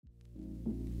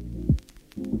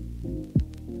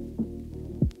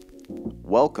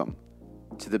Welcome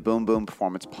to the Boom Boom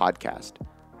Performance Podcast,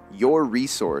 your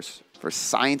resource for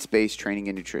science-based training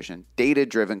and nutrition,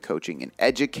 data-driven coaching, and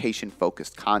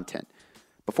education-focused content.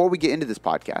 Before we get into this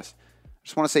podcast, I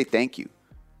just want to say thank you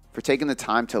for taking the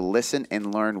time to listen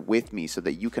and learn with me so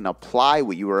that you can apply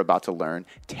what you are about to learn,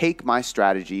 take my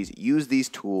strategies, use these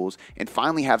tools, and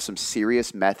finally have some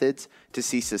serious methods to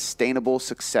see sustainable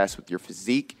success with your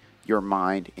physique, your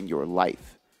mind, and your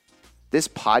life. This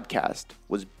podcast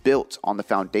was built on the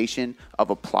foundation of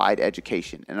applied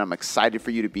education, and I'm excited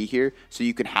for you to be here so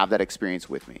you can have that experience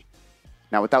with me.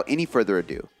 Now, without any further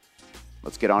ado,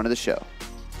 let's get on to the show.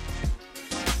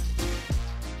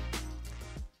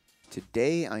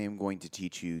 Today, I am going to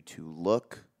teach you to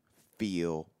look,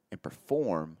 feel, and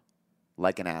perform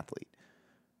like an athlete.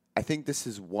 I think this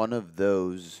is one of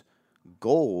those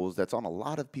goals that's on a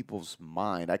lot of people's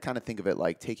mind. I kind of think of it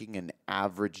like taking an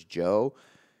average Joe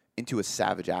into a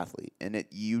savage athlete. And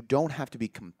you don't have to be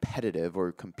competitive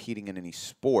or competing in any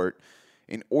sport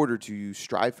in order to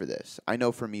strive for this. I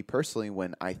know for me personally,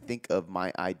 when I think of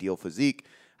my ideal physique,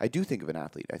 I do think of an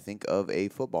athlete. I think of a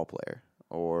football player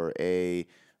or a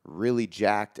really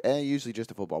jacked, usually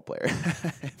just a football player,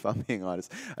 if I'm being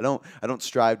honest. I don't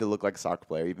strive to look like a soccer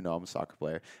player, even though I'm a soccer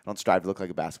player. I don't strive to look like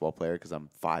a basketball player because I'm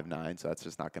 5'9", so that's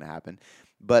just not going to happen.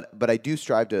 But I do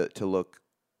strive to look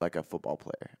like a football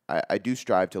player. I do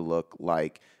strive to look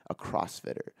like a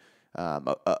CrossFitter,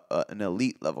 an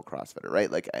elite level CrossFitter,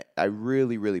 right? Like I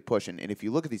really, really push. And if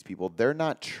you look at these people, they're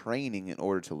not training in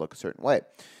order to look a certain way.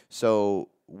 So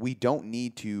we don't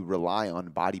need to rely on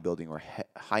bodybuilding or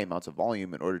high amounts of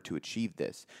volume in order to achieve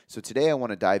this. So today I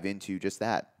want to dive into just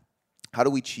that. How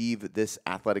do we achieve this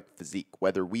athletic physique,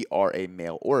 whether we are a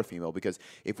male or a female? Because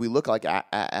if we look like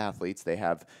athletes, they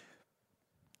have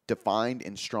defined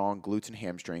and strong glutes and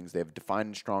hamstrings. They have defined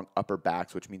and strong upper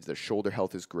backs, which means their shoulder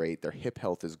health is great. Their hip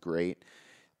health is great.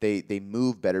 They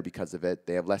move better because of it.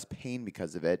 They have less pain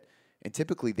because of it. And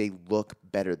typically they look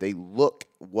better. They look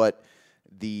what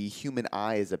the human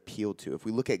eye is appealed to. If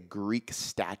we look at Greek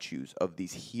statues of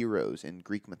these heroes in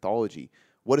Greek mythology,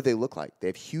 what do they look like? They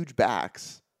have huge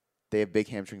backs. They have big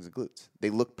hamstrings and glutes. They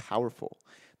look powerful.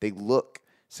 They look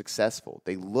successful.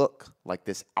 They look like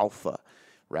this alpha,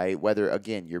 right? Whether,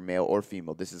 again, you're male or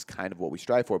female, this is kind of what we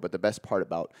strive for. But the best part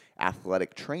about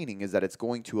athletic training is that it's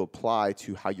going to apply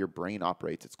to how your brain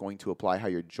operates. It's going to apply how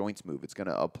your joints move. It's going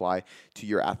to apply to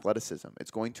your athleticism.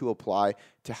 It's going to apply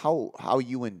to how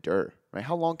you endure, right?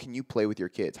 How long can you play with your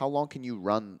kids? How long can you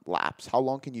run laps? How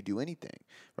long can you do anything,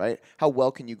 right? How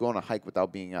well can you go on a hike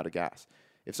without being out of gas?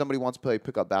 If somebody wants to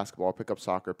pick up basketball, pick up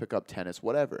soccer, pick up tennis,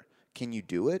 whatever, can you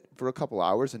do it for a couple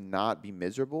hours and not be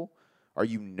miserable? Are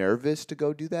you nervous to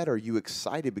go do that? Or are you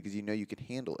excited because you know you can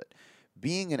handle it?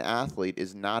 Being an athlete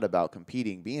is not about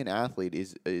competing. Being an athlete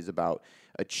is about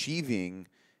achieving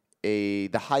the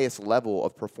highest level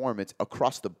of performance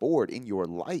across the board in your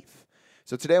life.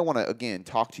 So today I want to, again,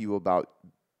 talk to you about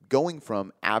going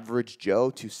from average Joe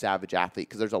to savage athlete,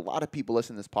 because there's a lot of people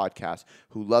listening to this podcast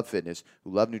who love fitness,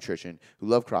 who love nutrition, who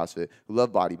love CrossFit, who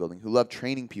love bodybuilding, who love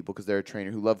training people because they're a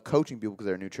trainer, who love coaching people because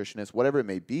they're a nutritionist, whatever it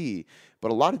may be.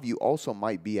 But a lot of you also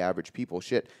might be average people.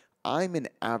 Shit, I'm an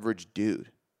average dude,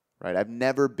 right? I've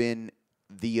never been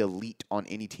the elite on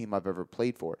any team I've ever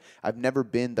played for. I've never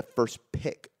been the first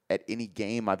pick at any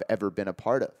game I've ever been a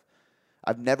part of.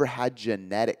 I've never had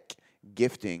genetic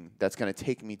gifting that's going to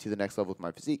take me to the next level with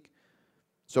my physique.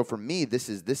 So for me, this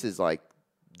is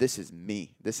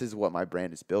me. This is what my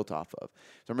brand is built off of.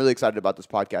 So I'm really excited about this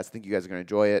podcast. I think you guys are going to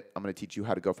enjoy it. I'm going to teach you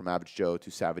how to go from average Joe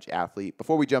to savage athlete.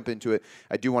 Before we jump into it,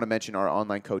 I do want to mention our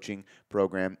online coaching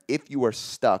program. If you are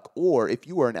stuck, or if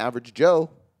you are an average Joe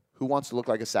who wants to look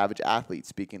like a savage athlete,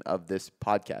 speaking of this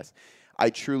podcast, I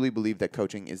truly believe that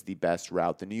coaching is the best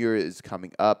route. The new year is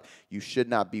coming up. You should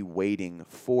not be waiting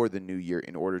for the new year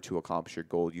in order to accomplish your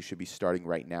goal. You should be starting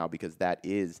right now, because that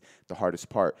is the hardest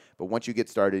part. But once you get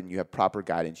started and you have proper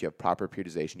guidance, you have proper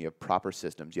periodization, you have proper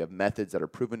systems, you have methods that are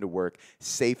proven to work,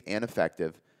 safe and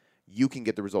effective, you can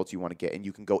get the results you want to get, and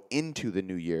you can go into the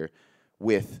new year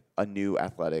with a new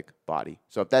athletic body.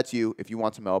 So if that's you, if you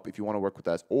want some help, if you want to work with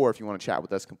us, or if you want to chat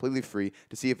with us completely free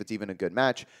to see if it's even a good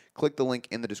match, click the link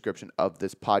in the description of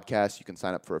this podcast. You can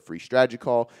sign up for a free strategy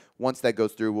call. Once that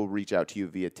goes through, we'll reach out to you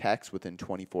via text within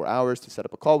 24 hours to set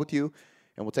up a call with you,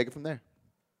 and we'll take it from there.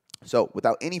 So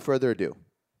without any further ado,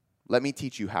 let me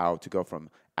teach you how to go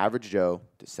from average Joe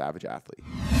to savage athlete.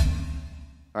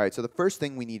 All right, so the first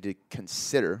thing we need to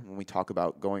consider when we talk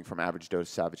about going from average Joe to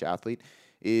savage athlete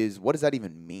is, what does that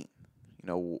even mean? You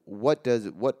know, what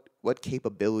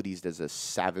capabilities does a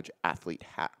savage athlete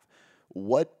have?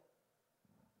 What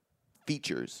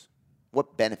features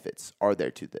what benefits are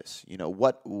there to this? You know,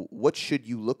 what should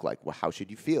you look like? Well, how should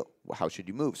you feel? Well, how should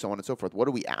you move? So on and so forth. What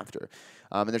are we after?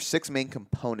 And there's 6 main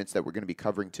components that we're going to be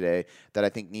covering today that I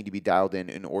think need to be dialed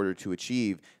in order to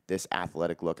achieve this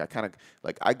athletic look. I kind of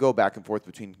like I go back and forth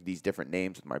between these different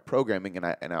names with my programming, and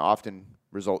I often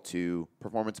result to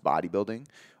performance bodybuilding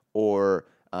or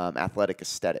athletic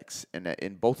aesthetics,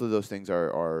 and both of those things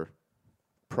are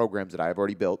programs that I've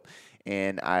already built.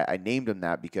 And I named them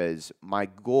that because my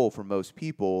goal for most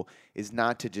people is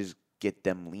not to just get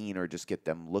them lean or just get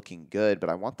them looking good, but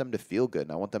I want them to feel good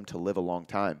and I want them to live a long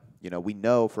time. You know, we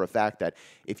know for a fact that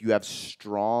if you have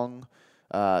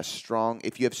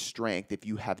if you have strength, if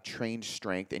you have trained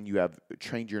strength and you have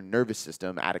trained your nervous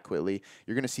system adequately,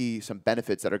 you're going to see some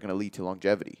benefits that are going to lead to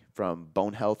longevity, from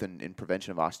bone health and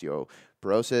prevention of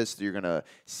osteoporosis. You're going to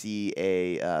see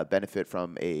a benefit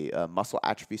from a muscle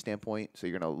atrophy standpoint, so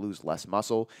you're going to lose less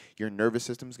muscle. Your nervous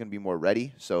system is going to be more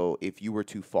ready, so if you were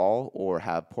to fall or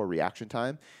have poor reaction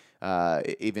time, she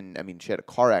had a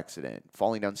car accident,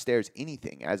 falling downstairs,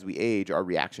 anything. As we age, our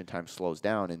reaction time slows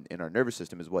down, and our nervous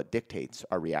system is what dictates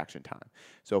our reaction time.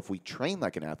 So if we train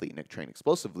like an athlete and train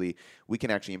explosively, we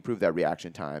can actually improve that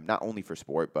reaction time, not only for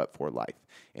sport, but for life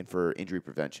and for injury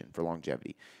prevention, for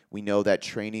longevity. We know that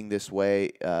training this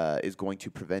way is going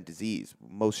to prevent disease.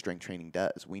 Most strength training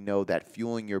does. We know that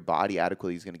fueling your body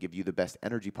adequately is going to give you the best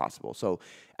energy possible. So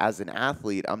as an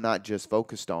athlete, I'm not just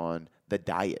focused on the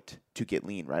diet to get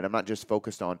lean, right? I'm not just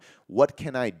focused on what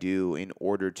can I do in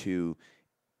order to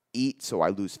eat so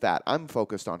I lose fat. I'm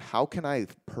focused on how can I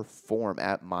perform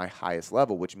at my highest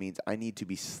level, which means I need to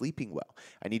be sleeping well.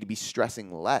 I need to be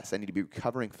stressing less. I need to be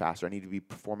recovering faster. I need to be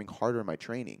performing harder in my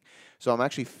training. So I'm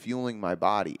actually fueling my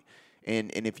body.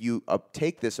 And if you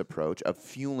take this approach of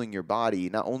fueling your body,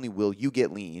 not only will you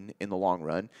get lean in the long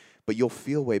run, but you'll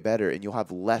feel way better and you'll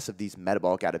have less of these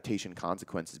metabolic adaptation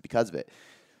consequences because of it.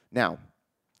 Now,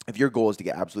 if your goal is to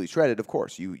get absolutely shredded, of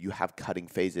course, you have cutting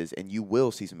phases and you will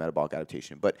see some metabolic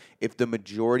adaptation. But if the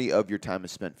majority of your time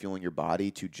is spent fueling your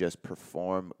body to just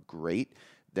perform great,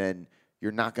 then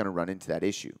you're not going to run into that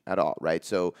issue at all, right?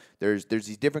 So there's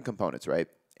these different components, right?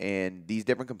 And these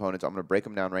different components, I'm going to break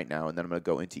them down right now, and then I'm going to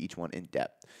go into each one in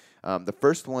depth. The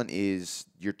first one is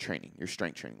your training, your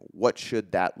strength training. What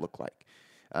should that look like?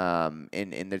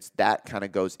 That kind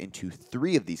of goes into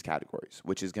 3 of these categories,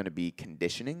 which is going to be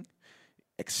conditioning,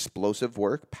 explosive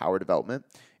work, power development,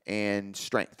 and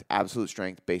strength, absolute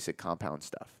strength, basic compound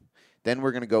stuff. Then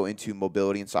we're going to go into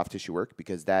mobility and soft tissue work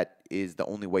because that is the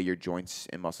only way your joints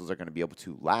and muscles are going to be able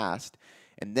to last.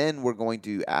 And then we're going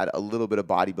to add a little bit of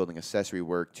bodybuilding accessory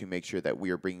work to make sure that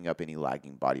we are bringing up any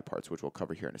lagging body parts, which we'll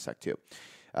cover here in a sec too.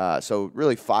 So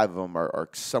really 5 of them are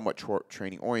somewhat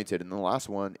training oriented. And the last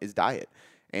one is diet.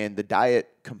 And the diet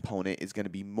component is going to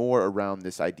be more around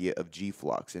this idea of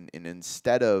G-flux. And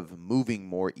instead of moving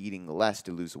more, eating less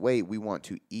to lose weight, we want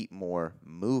to eat more,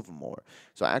 move more.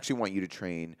 So I actually want you to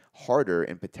train harder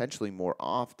and potentially more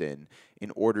often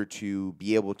in order to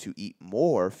be able to eat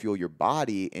more, fuel your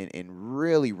body, and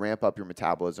really ramp up your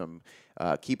metabolism,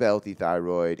 keep a healthy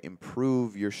thyroid,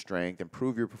 improve your strength,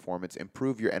 improve your performance,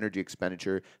 improve your energy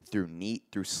expenditure through NEAT,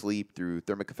 through sleep, through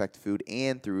thermic effective food,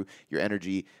 and through your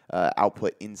energy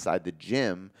output inside the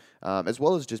gym, as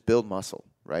well as just build muscle,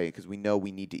 right? Because we know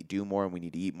we need to do more and we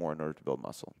need to eat more in order to build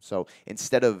muscle. So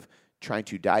instead of trying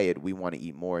to diet, we want to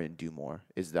eat more and do more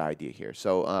is the idea here.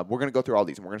 So we're going to go through all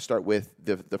these, and we're going to start with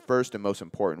the first and most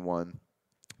important one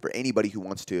for anybody who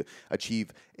wants to achieve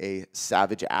a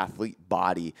savage athlete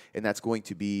body, and that's going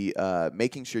to be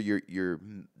making sure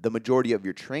the majority of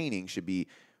your training should be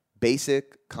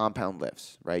basic compound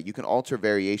lifts, right? You can alter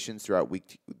variations throughout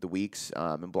the weeks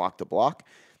and block to block,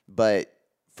 but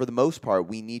for the most part,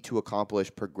 we need to accomplish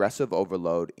progressive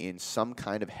overload in some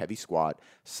kind of heavy squat,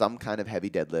 some kind of heavy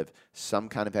deadlift, some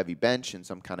kind of heavy bench, and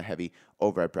some kind of heavy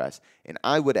overhead press. And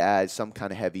I would add some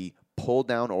kind of heavy pull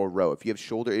down or row. If you have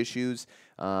shoulder issues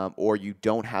or you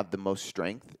don't have the most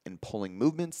strength in pulling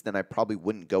movements, then I probably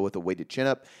wouldn't go with a weighted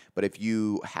chin-up. But if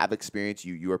you have experience,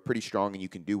 you are pretty strong and you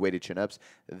can do weighted chin-ups,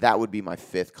 that would be my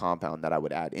 5th compound that I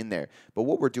would add in there. But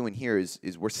what we're doing here is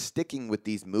we're sticking with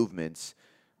these movements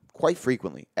quite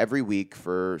frequently, every week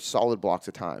for solid blocks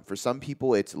of time. For some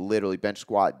people, it's literally bench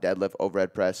squat, deadlift,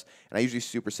 overhead press, and I usually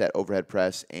superset overhead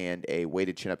press and a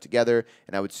weighted chin-up together,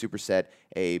 and I would superset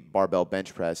a barbell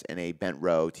bench press and a bent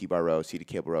row, T-bar row, seated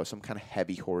cable row, some kind of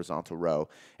heavy horizontal row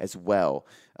as well.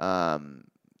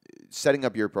 Setting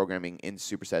up your programming in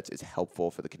supersets is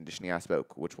helpful for the conditioning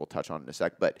aspect, which we'll touch on in a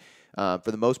sec. But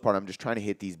for the most part, I'm just trying to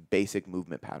hit these basic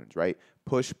movement patterns, right?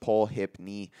 Push, pull, hip,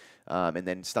 knee, and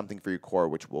then something for your core,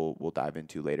 which we'll dive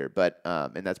into later. But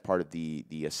and that's part of the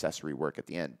accessory work at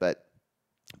the end. But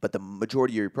But the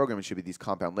majority of your programming should be these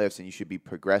compound lifts, and you should be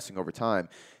progressing over time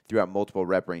throughout multiple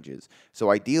rep ranges. So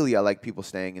ideally, I like people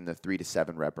staying in the 3 to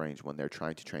 7 rep range when they're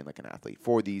trying to train like an athlete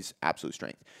for these absolute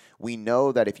strength. We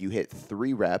know that if you hit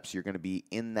 3 reps, you're going to be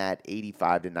in that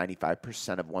 85 to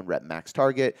 95% of 1 rep max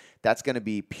target. That's going to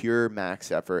be pure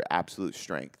max effort, absolute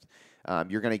strength.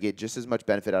 You're going to get just as much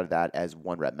benefit out of that as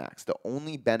 1 rep max. The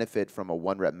only benefit from a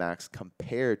 1 rep max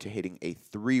compared to hitting a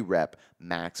 3 rep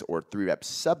max or 3 rep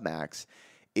submax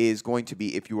is going to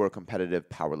be if you are a competitive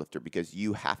powerlifter, because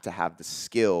you have to have the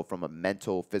skill from a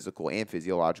mental, physical, and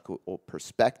physiological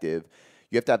perspective.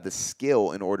 You have to have the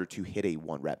skill in order to hit a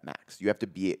 1 rep max. You have to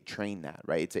be train that,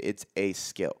 right? It's a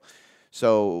skill.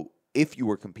 So if you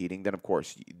were competing, then of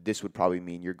course this would probably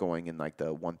mean you're going in like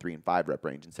the 1, 3, and 5 rep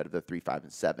range instead of the 3, 5,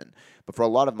 and 7. But for a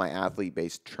lot of my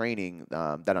athlete-based training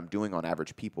that I'm doing on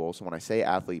average people, so when I say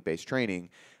athlete-based training,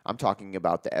 I'm talking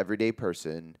about the everyday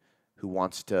person who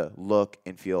wants to look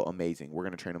and feel amazing. We're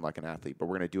going to train them like an athlete, but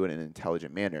we're going to do it in an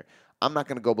intelligent manner. I'm not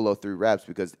going to go below 3 reps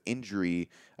because injury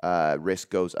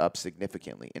risk goes up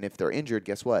significantly. And if they're injured,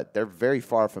 guess what? They're very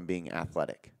far from being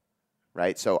athletic,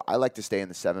 right? So I like to stay in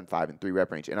the 7, 5, and 3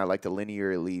 rep range, and I like to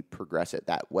linearly progress it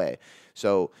that way.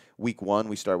 So week 1,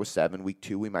 we start with 7. Week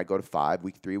 2, we might go to 5.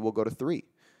 Week 3, we'll go to 3.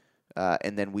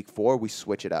 And then week 4, we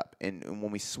switch it up. And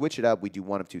when we switch it up, we do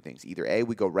one of 2 things. Either A,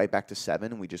 we go right back to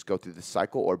 7 and we just go through the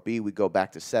cycle, or B, we go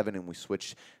back to 7 and we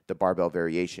switch the barbell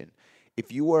variation.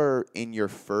 If you are in your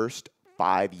first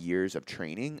 5 years of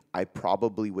training, I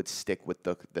probably would stick with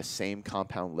the same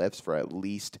compound lifts for at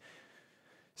least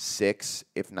 6,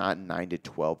 if not 9 to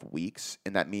 12 weeks.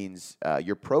 And that means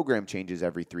your program changes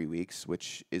every 3 weeks,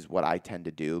 which is what I tend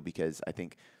to do, because I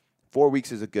think 4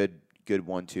 weeks is a good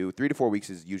 1, 2. 3 to 4 weeks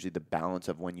is usually the balance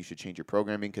of when you should change your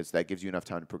programming, because that gives you enough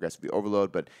time to progressively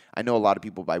overload. But I know a lot of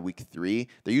people by week 3,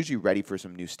 they're usually ready for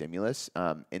some new stimulus.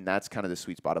 And that's kind of the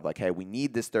sweet spot of like, hey, we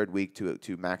need this 3rd week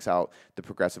to max out the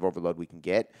progressive overload we can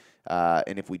get.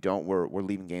 And if we don't, we're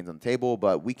leaving gains on the table,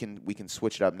 but we can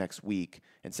switch it up next week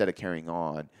instead of carrying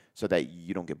on so that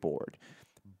you don't get bored.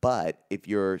 But if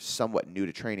you're somewhat new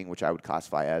to training, which I would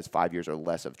classify as 5 years or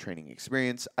less of training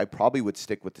experience, I probably would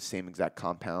stick with the same exact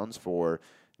compounds for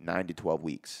 9 to 12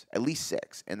 weeks, at least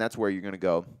 6. And that's where you're going to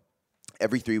go.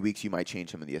 Every 3 weeks, you might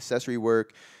change some of the accessory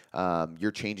work.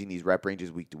 You're changing these rep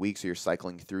ranges week to week, so you're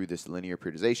cycling through this linear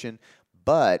periodization.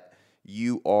 But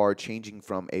you are changing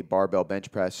from a barbell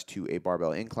bench press to a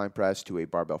barbell incline press to a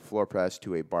barbell floor press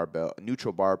to a barbell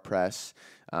neutral bar press.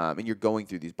 And you're going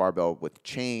through these barbell with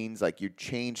chains. Like, you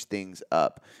change things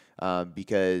up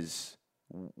because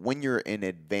when you're an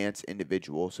advanced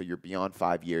individual, so you're beyond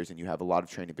 5 years and you have a lot of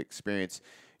training experience,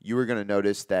 you are going to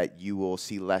notice that you will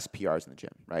see less PRs in the gym,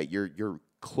 right? You're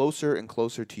closer and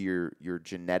closer to your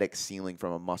genetic ceiling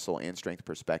from a muscle and strength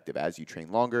perspective as you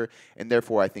train longer, and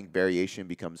therefore I think variation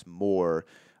becomes more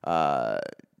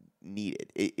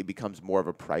needed. It becomes more of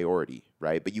a priority,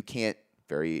 right? But you can't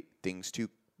vary things too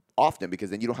often, because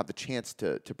then you don't have the chance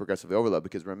to progressively overload,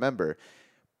 because remember,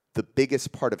 the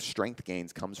biggest part of strength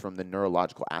gains comes from the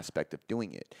neurological aspect of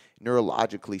doing it.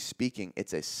 Neurologically speaking,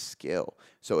 it's a skill.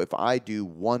 So if I do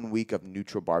 1 week of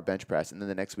neutral bar bench press and then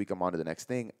the next week I'm on to the next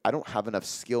thing, I don't have enough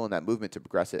skill in that movement to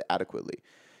progress it adequately.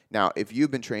 Now, if you've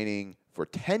been training for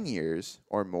 10 years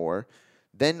or more,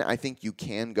 then I think you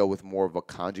can go with more of a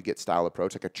conjugate style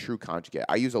approach, like a true conjugate.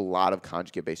 I use a lot of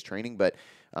conjugate-based training, but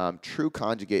true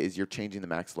conjugate is you're changing the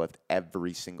max lift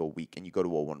every single week, and you go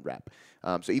to a 1 rep.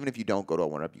 So even if you don't go to a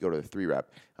 1 rep, you go to the 3 rep.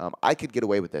 I could get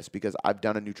away with this because I've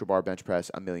done a neutral bar bench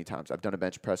press a million times. I've done a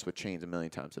bench press with chains a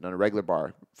million times. I've done a regular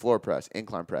bar, floor press,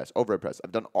 incline press, overhead press.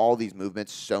 I've done all these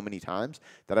movements so many times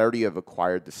that I already have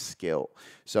acquired the skill.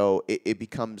 So it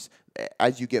becomes,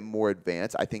 as you get more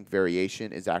advanced, I think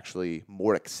variation is actually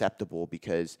more acceptable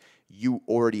because you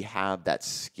already have that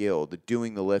skill. The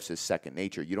doing the lifts is second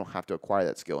nature. You don't have to acquire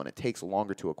that skill, and it takes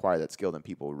longer to acquire that skill than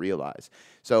people realize.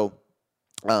 So,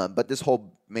 but this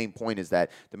whole main point is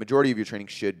that the majority of your training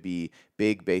should be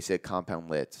big, basic, compound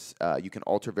lifts. You can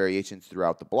alter variations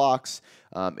throughout the blocks.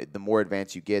 The more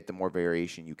advanced you get, the more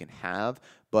variation you can have.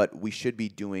 But we should be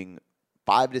doing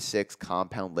 5 to 6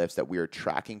 compound lifts that we are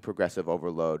tracking progressive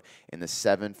overload in the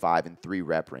 7, 5, and 3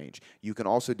 rep range. You can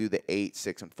also do the 8,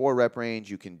 6, and 4 rep range.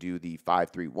 You can do the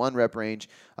 5, 3, 1 rep range.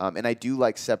 And I do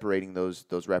like separating those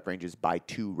rep ranges by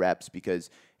 2 reps, because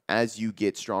as you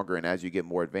get stronger and as you get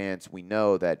more advanced, we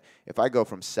know that if I go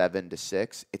from 7 to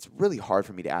 6, it's really hard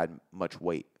for me to add much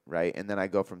weight, right? And then I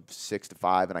go from 6 to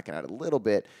 5, and I can add a little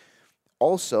bit.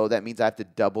 Also, that means I have to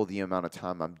double the amount of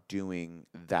time I'm doing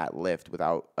that lift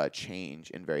without a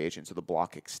change in variation. So the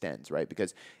block extends, right?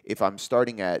 Because if I'm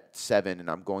starting at 7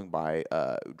 and I'm going by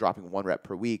dropping 1 rep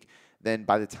per week, then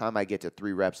by the time I get to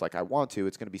 3 reps like I want to,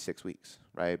 it's going to be 6 weeks,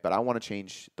 right? But I want to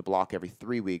change the block every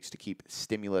 3 weeks to keep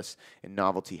stimulus and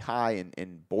novelty high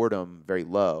and boredom very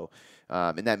low.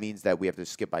 And that means that we have to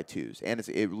skip by 2s, and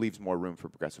it leaves more room for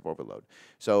progressive overload.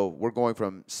 So we're going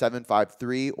from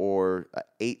 7.53 or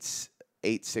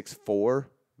 8.64.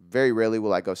 Very rarely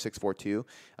will I go 6.42.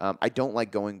 I don't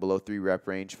like going below 3 rep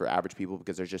range for average people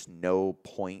because there's just no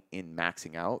point in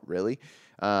maxing out, really.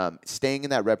 Staying in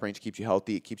that rep range keeps you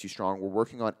healthy. It keeps you strong. We're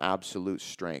working on absolute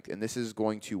strength, and this is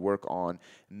going to work on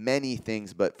many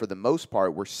things, but for the most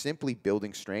part, we're simply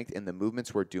building strength, and the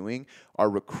movements we're doing are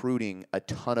recruiting a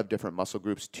ton of different muscle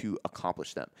groups to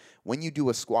accomplish them. When you do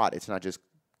a squat, it's not just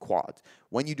quads.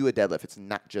 When you do a deadlift, it's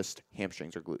not just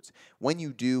hamstrings or glutes. When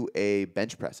you do a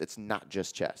bench press, it's not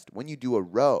just chest. When you do a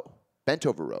row, bent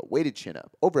over row, weighted chin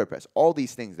up, overhead press, all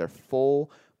these things, they're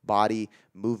full body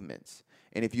movements.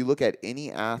 And if you look at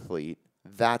any athlete,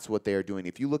 that's what they are doing.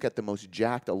 If you look at the most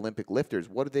jacked Olympic lifters,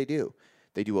 what do?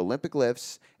 They do Olympic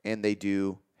lifts and they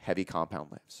do heavy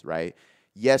compound lifts, right?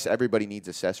 Yes, everybody needs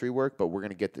accessory work, but we're going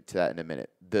to get to that in a minute.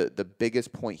 The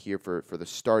biggest point here for the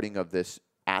starting of this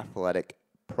athletic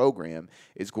program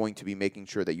is going to be making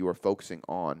sure that you are focusing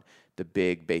on the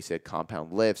big basic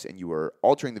compound lifts, and you are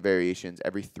altering the variations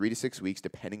every 3 to 6 weeks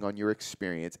depending on your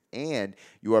experience, and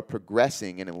you are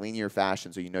progressing in a linear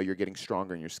fashion so you know you're getting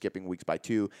stronger and you're skipping weeks by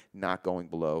 2, not going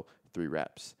below 3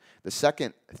 reps. The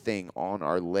second thing on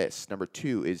our list, number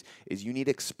 2, is you need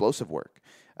explosive work.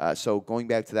 So going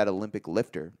back to that Olympic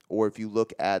lifter, or if you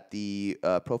look at the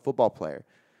pro football player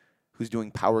who's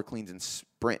doing power cleans and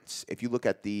sprints, if you look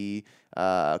at the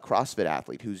CrossFit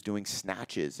athlete who's doing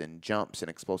snatches and jumps and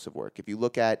explosive work, if you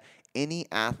look at any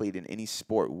athlete in any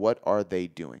sport, what are they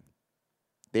doing?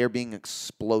 They are being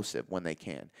explosive when they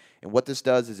can. And what this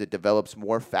does is it develops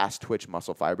more fast twitch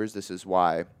muscle fibers. This is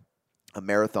why a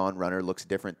marathon runner looks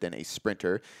different than a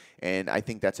sprinter, and I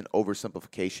think that's an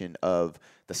oversimplification of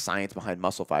the science behind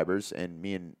muscle fibers. And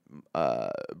me and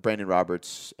Brandon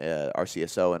Roberts, our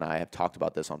CSO, and I have talked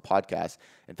about this on podcasts.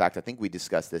 In fact, I think we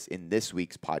discussed this in this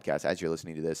week's podcast. As you're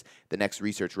listening to this, the next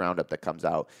research roundup that comes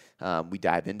out, we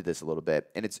dive into this a little bit,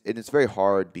 and it's very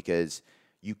hard because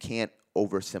you can't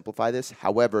oversimplify this.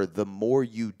 However, the more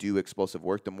you do explosive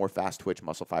work, the more fast twitch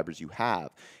muscle fibers you have.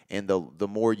 And the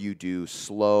more you do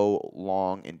slow,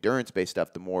 long, endurance-based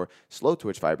stuff, the more slow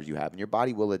twitch fibers you have. And your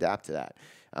body will adapt to that.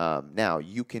 Now,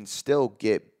 you can still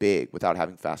get big without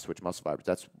having fast twitch muscle fibers.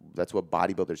 That's what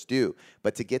bodybuilders do.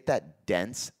 But to get that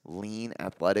dense, lean,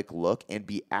 athletic look and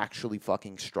be actually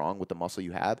fucking strong with the muscle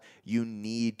you have, you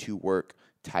need to work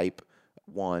type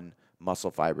 1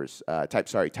 muscle fibers,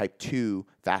 type 2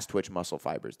 fast twitch muscle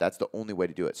fibers. That's the only way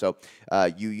to do it. So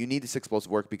you need this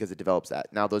explosive work because it develops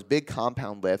that. Now, those big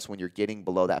compound lifts, when you're getting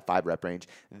below that 5 rep range,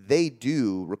 they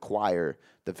do require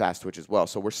the fast twitch as well.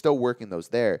 So we're still working those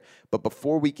there. But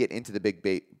before we get into the big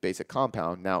basic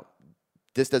compound, now,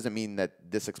 this doesn't mean that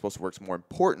this explosive work is more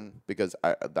important, because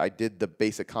I did the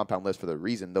basic compound lifts for the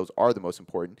reason. Those are the most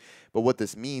important. But what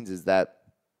this means is that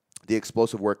the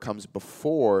explosive work comes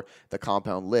before the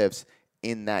compound lifts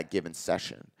in that given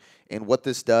session. And what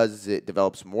this does is it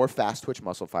develops more fast twitch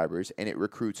muscle fibers, and it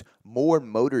recruits more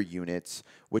motor units,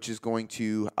 which is going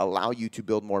to allow you to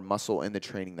build more muscle in the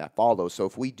training that follows. So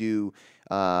if we do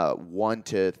 1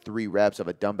 to 3 reps of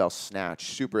a dumbbell snatch,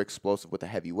 super explosive with a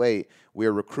heavy weight, we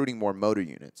are recruiting more motor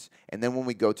units. And then when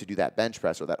we go to do that bench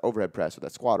press or that overhead press or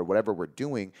that squat or whatever we're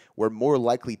doing, we're more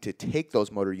likely to take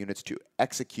those motor units to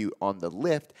execute on the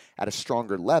lift at a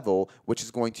stronger level, which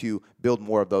is going to build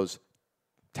more of those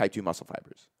type 2 muscle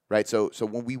fibers, right? So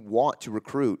when we want to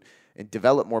recruit and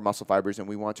develop more muscle fibers and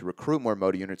we want to recruit more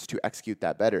motor units to execute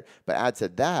that better, but add to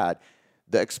that,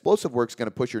 the explosive work is going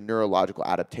to push your neurological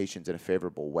adaptations in a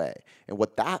favorable way. And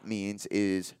what that means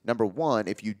is, number one,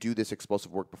 if you do this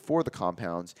explosive work before the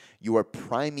compounds, you are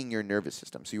priming your nervous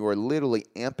system. So you are literally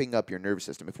amping up your nervous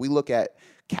system. If we look at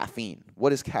caffeine,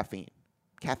 what is caffeine?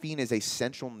 Caffeine is a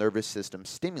central nervous system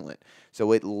stimulant.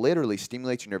 So it literally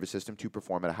stimulates your nervous system to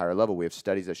perform at a higher level. We have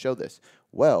studies that show this.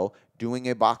 Well, doing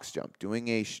a box jump, doing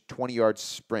a 20-yard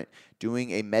sprint, doing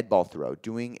a med ball throw,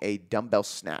 doing a dumbbell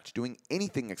snatch, doing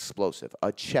anything explosive,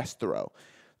 a chest throw,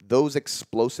 those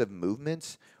explosive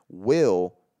movements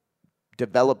will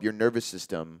develop your nervous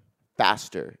system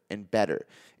faster and better.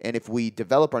 And if we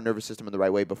develop our nervous system in the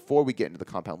right way before we get into the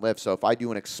compound lift, so if I do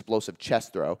an explosive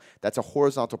chest throw, that's a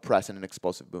horizontal press and an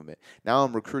explosive movement. Now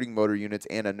I'm recruiting motor units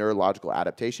and a neurological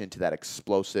adaptation to that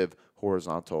explosive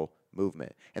horizontal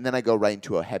movement. And then I go right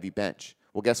into a heavy bench.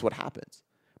 Well, guess what happens?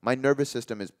 My nervous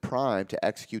system is primed to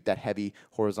execute that heavy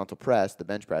horizontal press, the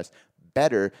bench press,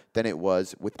 better than it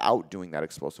was without doing that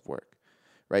explosive work,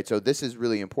 right? So this is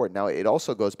really important. Now, it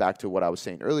also goes back to what I was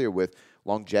saying earlier with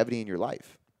longevity in your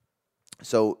life.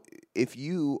 So if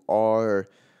you are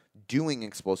doing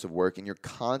explosive work and you're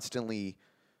constantly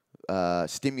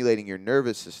stimulating your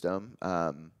nervous system,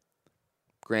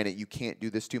 granted, you can't do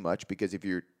this too much because if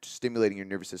you're stimulating your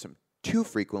nervous system too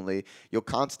frequently, you'll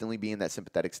constantly be in that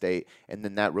sympathetic state, and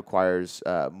then that requires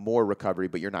more recovery,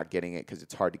 but you're not getting it because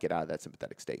it's hard to get out of that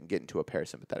sympathetic state and get into a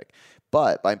parasympathetic.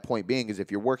 But my point being is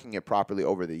if you're working it properly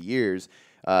over the years,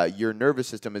 your nervous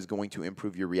system is going to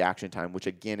improve your reaction time, which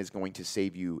again is going to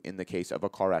save you in the case of a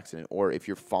car accident, or if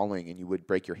you're falling and you would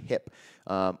break your hip,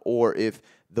 or if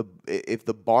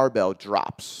the barbell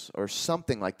drops or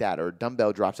something like that, or a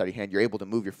dumbbell drops out of your hand, you're able to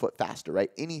move your foot faster, right?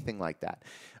 Anything like that.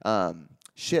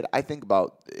 Shit, I think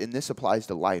about, and this applies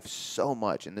to life so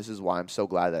much, and this is why I'm so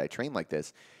glad that I train like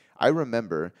this. I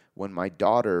remember when my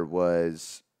daughter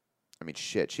was,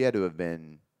 she had to have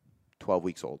been 12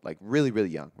 weeks old, like really, really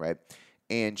young, right?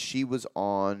 And she was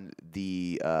on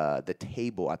the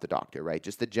table at the doctor, right?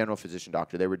 Just the general physician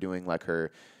doctor. They were doing like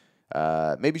her,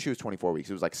 maybe she was 24 weeks.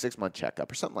 It was like 6-month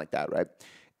checkup or something like that, right?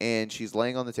 And she's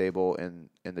laying on the table, and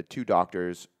the two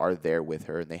doctors are there with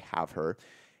her, and they have her.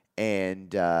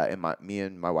 And me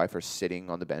and my wife are sitting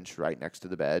on the bench right next to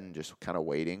the bed and just kind of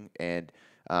waiting. And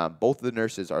both of the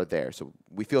nurses are there, so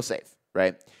we feel safe,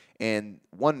 right? And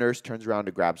one nurse turns around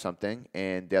to grab something,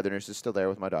 and the other nurse is still there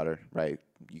with my daughter, right?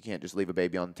 You can't just leave a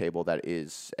baby on the table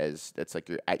that's like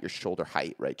you're at your shoulder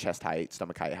height, right? Chest height,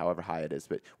 stomach height, however high it is,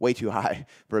 but way too high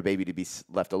for a baby to be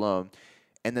left alone.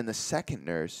 And then the second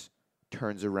nurse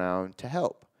turns around to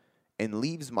help and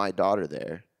leaves my daughter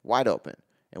there wide open.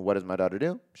 And what does my daughter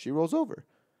do? She rolls over.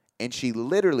 And she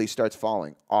literally starts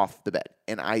falling off the bed.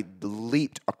 And I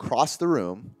leaped across the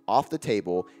room, off the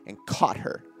table, and caught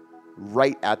her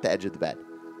right at the edge of the bed.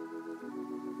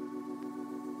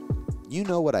 You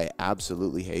know what I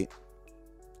absolutely hate?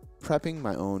 Prepping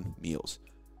my own meals.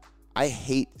 I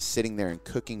hate sitting there and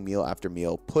cooking meal after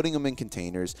meal, putting them in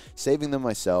containers, saving them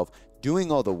myself,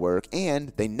 doing all the work,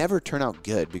 and they never turn out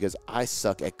good because I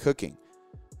suck at cooking.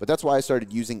 But that's why I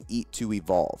started using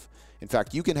Eat2Evolve. In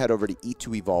fact, you can head over to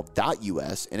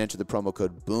eat2evolve.us and enter the promo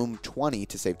code BOOM20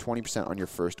 to save 20% on your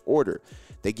first order.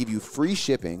 They give you free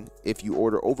shipping if you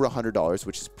order over $100,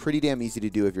 which is pretty damn easy to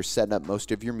do if you're setting up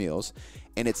most of your meals.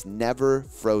 And it's never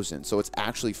frozen, so it's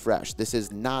actually fresh. This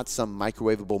is not some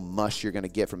microwavable mush you're going to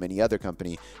get from any other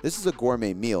company. This is a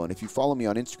gourmet meal, and if you follow me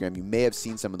on Instagram, you may have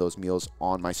seen some of those meals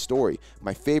on my story.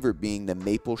 My favorite being the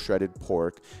maple shredded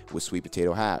pork with sweet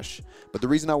potato hash. But the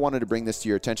reason I wanted to bring this to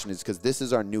your attention is because this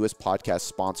is our newest podcast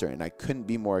sponsor, and I couldn't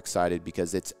be more excited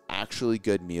because it's actually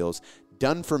good meals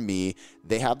done for me.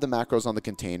 They have the macros on the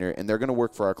container, and they're going to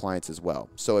work for our clients as well.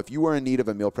 So if you are in need of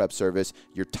a meal prep service,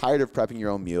 you're tired of prepping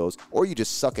your own meals, or you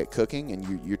just suck at cooking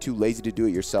and you're too lazy to do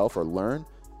it yourself or learn,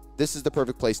 this is the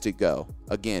perfect place to go.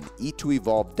 Again,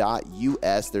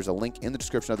 eat2evolve.us. There's a link in the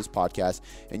description of this podcast,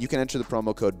 and you can enter the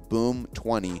promo code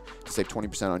BOOM20 to save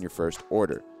 20% on your first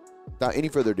order. Without any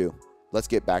further ado, let's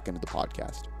get back into the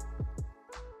podcast.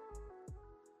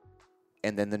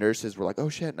 And then the nurses were like, oh,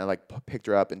 shit. And I picked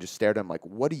her up and just stared at them like,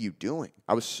 what are you doing?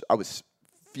 I was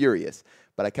furious,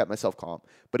 but I kept myself calm.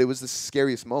 But it was the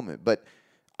scariest moment. But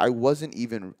I wasn't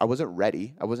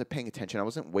ready. I wasn't paying attention. I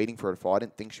wasn't waiting for her to fall. I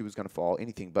didn't think she was going to fall,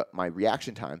 anything. But my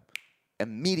reaction time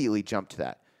immediately jumped to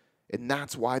that. And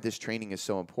that's why this training is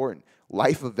so important.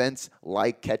 Life events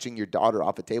like catching your daughter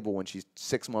off a table when she's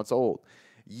 6 months old.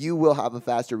 You will have a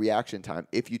faster reaction time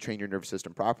if you train your nervous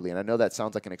system properly. And I know that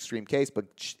sounds like an extreme case, but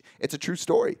it's a true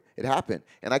story. It happened.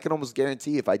 And I can almost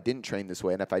guarantee if I didn't train this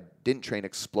way and if I didn't train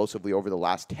explosively over the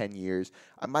last 10 years,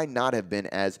 I might not have been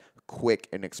as quick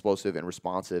and explosive and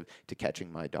responsive to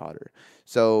catching my daughter.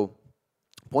 So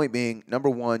point being, number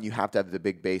one, you have to have the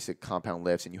big basic compound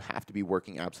lifts, and you have to be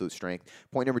working absolute strength.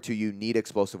 Point number two, you need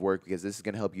explosive work because this is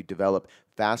going to help you develop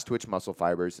fast twitch muscle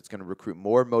fibers. It's going to recruit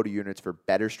more motor units for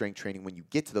better strength training when you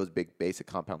get to those big basic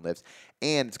compound lifts,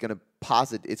 and it's going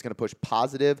to push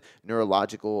positive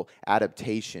neurological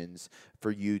adaptations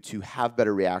for you to have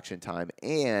better reaction time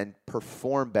and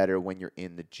perform better when you're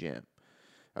in the gym.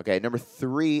 Okay, number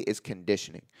three is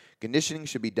conditioning. Conditioning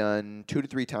should be done 2 to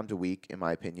 3 times a week, in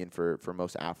my opinion, for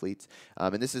most athletes.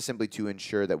 And this is simply to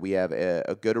ensure that we have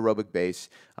a good aerobic base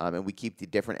and we keep the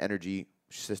different energy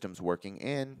systems working,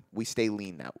 and we stay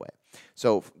lean that way.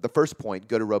 So the first point,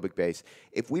 good aerobic base.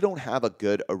 If we don't have a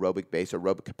good aerobic base,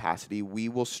 aerobic capacity, we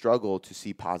will struggle to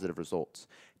see positive results.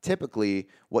 Typically,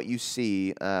 what you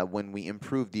see when we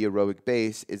improve the aerobic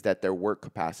base is that their work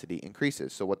capacity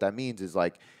increases. So what that means is,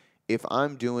 like, if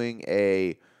I'm doing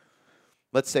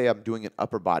let's say I'm doing an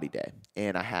upper body day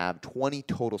and I have 20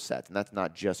 total sets, and that's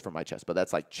not just for my chest, but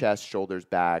that's like chest, shoulders,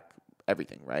 back,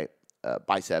 everything, right?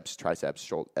 Biceps, triceps,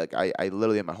 shoulder. Like I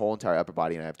literally have my whole entire upper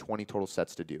body, and I have 20 total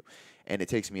sets to do, and it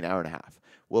takes me an hour and a half.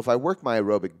 Well, if I work my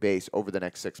aerobic base over the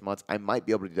next 6 months, I might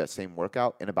be able to do that same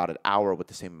workout in about an hour with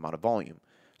the same amount of volume.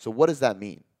 So what does that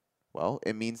mean? Well,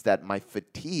 it means that my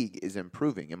fatigue is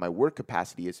improving and my work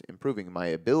capacity is improving. And my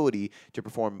ability to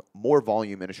perform more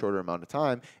volume in a shorter amount of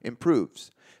time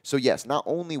improves. So yes, not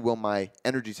only will my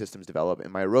energy systems develop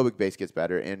and my aerobic base gets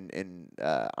better and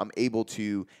I'm able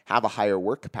to have a higher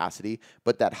work capacity,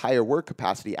 but that higher work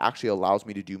capacity actually allows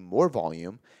me to do more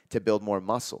volume to build more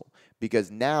muscle.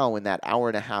 Because now in that hour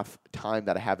and a half time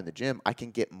that I have in the gym, I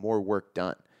can get more work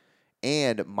done.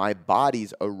 And my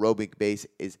body's aerobic base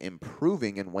is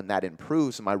improving, and when that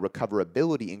improves, my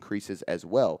recoverability increases as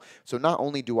well. So not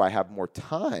only do I have more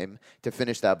time to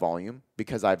finish that volume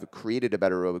because I've created a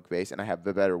better aerobic base and I have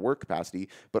a better work capacity,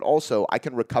 but also I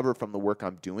can recover from the work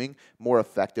I'm doing more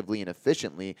effectively and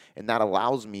efficiently, and that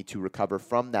allows me to recover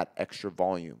from that extra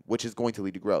volume, which is going to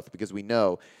lead to growth, because we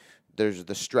know there's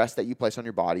the stress that you place on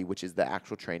your body, which is the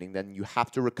actual training. Then you have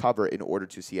to recover in order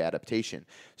to see adaptation.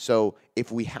 So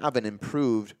if we have an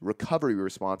improved recovery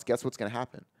response, guess what's going to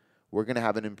happen? We're going to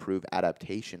have an improved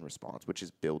adaptation response, which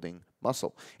is building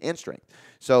muscle and strength.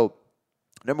 So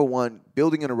number one,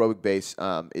 building an aerobic base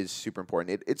is super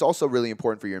important. It's also really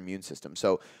important for your immune system.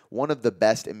 So one of the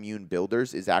best immune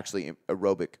builders is actually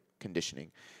aerobic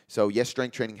conditioning. So yes,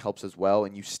 strength training helps as well,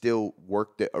 and you still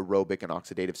work the aerobic and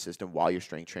oxidative system while you're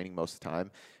strength training most of the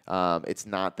time. It's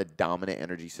not the dominant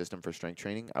energy system for strength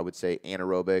training. I would say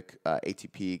anaerobic,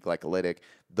 ATP, glycolytic,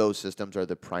 those systems are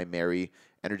the primary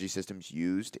energy systems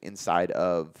used inside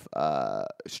of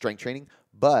strength training.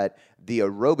 But the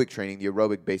aerobic training, the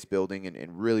aerobic base building,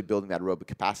 and really building that aerobic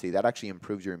capacity, that actually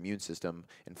improves your immune system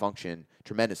and function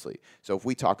tremendously. So if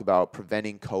we talk about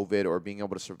preventing COVID or being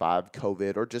able to survive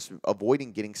COVID or just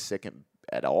avoiding getting sick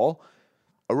at all,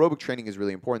 aerobic training is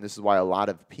really important. This is why a lot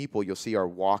of people you'll see are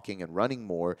walking and running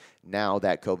more now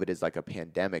that COVID is like a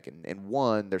pandemic. And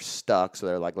one, they're stuck, so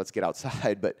they're like, let's get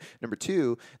outside. But number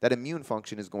two, that immune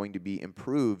function is going to be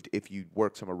improved if you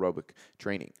work some aerobic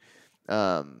training.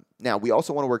 Now, we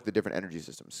also want to work the different energy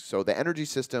systems. So the energy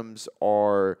systems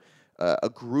are a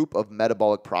group of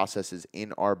metabolic processes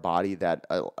in our body that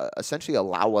essentially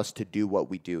allow us to do what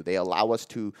we do. They allow us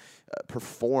to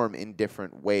perform in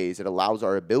different ways. It allows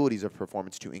our abilities of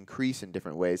performance to increase in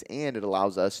different ways, and it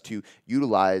allows us to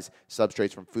utilize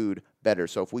substrates from food better.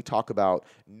 So if we talk about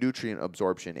nutrient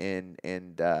absorption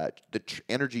and the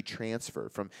energy transfer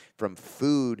from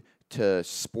food to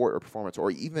sport or performance,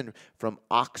 or even from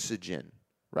oxygen,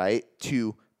 right,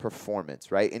 to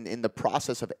performance, right, in the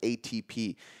process of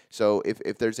ATP. So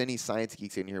if there's any science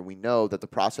geeks in here, we know that the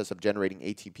process of generating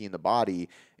ATP in the body,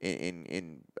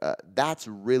 that's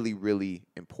really, really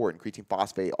important. Creatine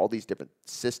phosphate, all these different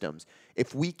systems.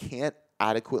 If we can't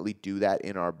adequately do that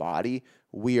in our body,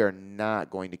 we are not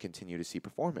going to continue to see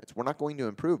performance. We're not going to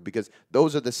improve, because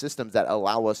those are the systems that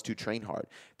allow us to train hard.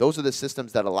 Those are the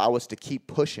systems that allow us to keep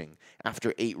pushing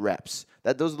after 8 reps.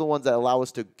 Those are the ones that allow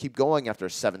us to keep going after a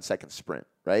 7-second sprint,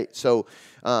 right? So,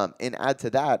 and add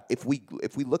to that, if we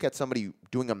look at somebody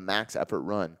doing a max effort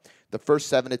run, the first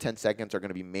 7 to 10 seconds are going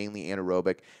to be mainly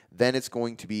anaerobic. Then it's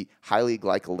going to be highly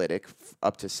glycolytic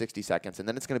up to 60 seconds. And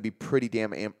then it's going to be pretty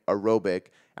damn aerobic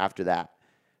after that.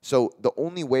 So the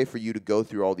only way for you to go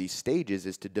through all these stages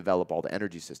is to develop all the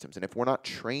energy systems. And if we're not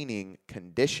training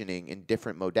conditioning in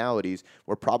different modalities,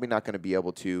 we're probably not going to be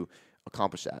able to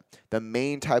accomplish that. The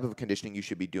main type of conditioning you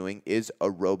should be doing is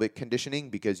aerobic conditioning,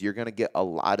 because you're going to get a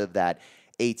lot of that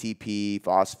ATP,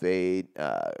 phosphate,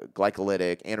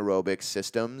 glycolytic, anaerobic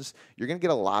systems. You're going to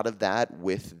get a lot of that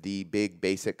with the big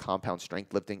basic compound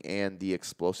strength lifting and the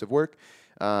explosive work.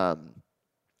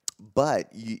 But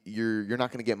you're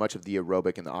not going to get much of the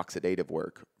aerobic and the oxidative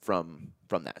work from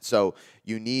that. So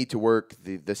you need to work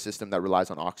the system that relies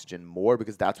on oxygen more,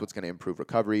 because that's what's going to improve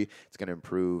recovery. It's going to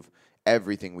improve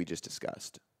everything we just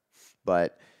discussed.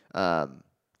 But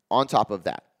on top of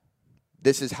that,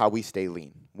 this is how we stay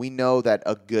lean. We know that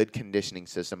a good conditioning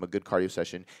system, a good cardio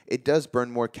session, it does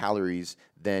burn more calories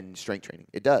than strength training.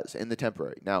 It does in the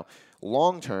temporary. Now,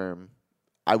 long term,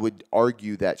 I would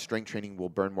argue that strength training will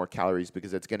burn more calories,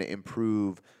 because it's going to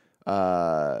improve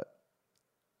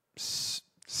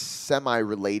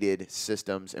semi-related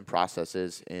systems and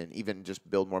processes, and even just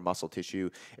build more muscle tissue.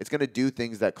 It's going to do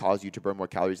things that cause you to burn more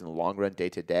calories in the long run, day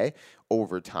to day,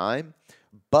 over time.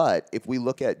 But if we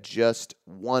look at just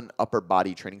one upper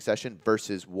body training session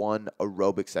versus one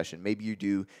aerobic session, maybe you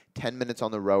do 10 minutes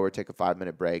on the rower, take a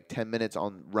 5-minute break, 10 minutes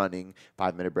on running,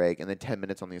 5-minute break, and then 10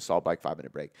 minutes on the assault bike,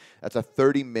 5-minute break. That's a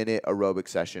 30-minute aerobic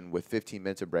session with 15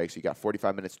 minutes of breaks. So you got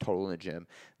 45 minutes total in the gym.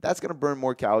 That's going to burn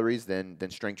more calories than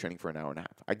strength training for an hour and a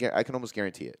half. I can almost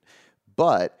guarantee it.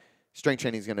 But strength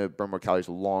training is going to burn more calories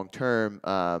long term,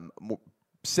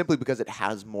 simply because it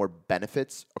has more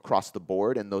benefits across the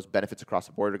board, and those benefits across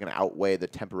the board are going to outweigh the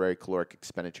temporary caloric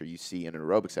expenditure you see in an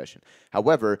aerobic session.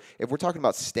 However, if we're talking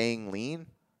about staying lean,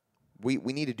 we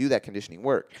need to do that conditioning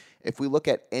work. If we look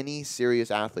at any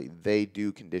serious athlete, they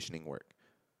do conditioning work.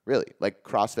 Really, like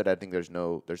CrossFit, I think there's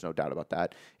no doubt about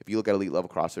that. If you look at elite level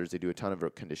CrossFitters, they do a ton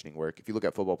of conditioning work. If you look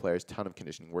at football players, ton of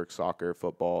conditioning work, soccer,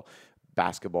 football,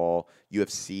 basketball,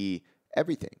 UFC,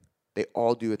 everything. They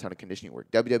all do a ton of conditioning work.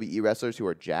 WWE wrestlers who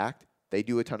are jacked, they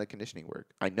do a ton of conditioning work.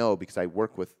 I know because I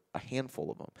work with a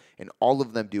handful of them, and all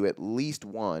of them do at least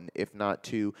one, if not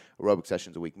two, aerobic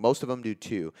sessions a week. Most of them do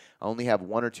two. I only have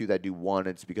one or two that do one.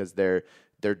 It's because they're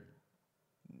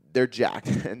jacked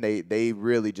and they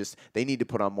really just they need to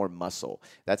put on more muscle.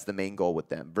 That's the main goal with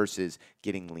them versus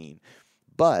getting lean.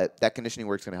 But that conditioning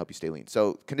work is going to help you stay lean.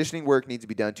 So conditioning work needs to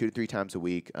be done 2 to 3 times a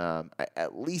week,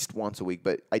 at least once a week,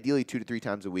 but ideally 2 to 3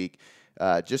 times a week,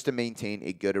 just to maintain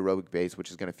a good aerobic base,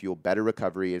 which is going to fuel better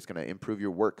recovery. It's going to improve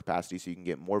your work capacity so you can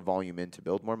get more volume in to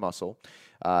build more muscle.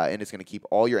 And it's going to keep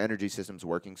all your energy systems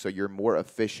working so you're more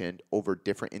efficient over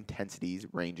different intensities,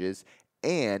 ranges,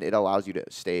 and it allows you to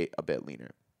stay a bit leaner.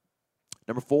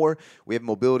 Number 4, we have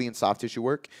mobility and soft tissue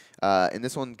work. And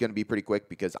this one's going to be pretty quick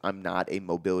because I'm not a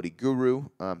mobility guru.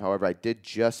 However, I did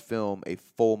just film a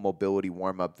full mobility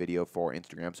warm-up video for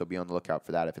Instagram, so be on the lookout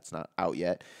for that if it's not out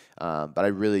yet. But I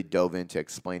really dove into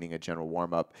explaining a general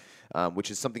warm-up, which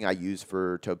is something I use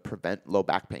to prevent low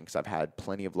back pain because I've had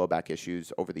plenty of low back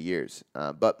issues over the years.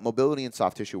 But mobility and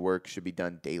soft tissue work should be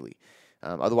done daily.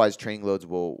 Otherwise, training loads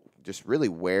will just really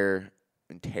wear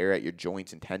and tear at your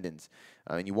joints and tendons,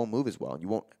 and you won't move as well, and you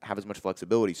won't have as much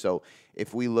flexibility. So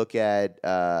if we look at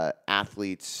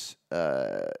athletes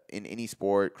in any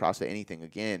sport, CrossFit, anything,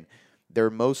 again, they're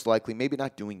most likely maybe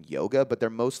not doing yoga, but they're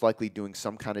most likely doing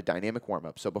some kind of dynamic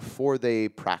warm-up. So before they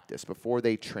practice, before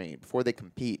they train, before they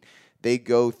compete, they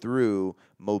go through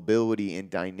mobility and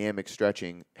dynamic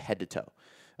stretching head to toe.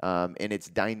 And it's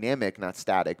dynamic, not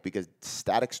static, because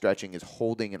static stretching is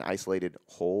holding an isolated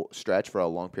whole stretch for a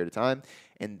long period of time,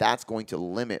 and that's going to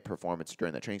limit performance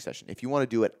during that training session. If you want to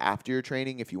do it after your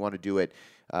training, if you want to do it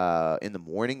in the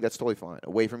morning, that's totally fine.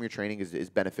 Away from your training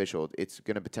is beneficial. It's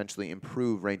going to potentially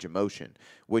improve range of motion,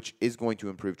 which is going to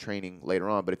improve training later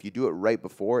on. But if you do it right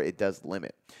before, it does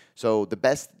limit. So the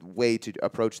best way to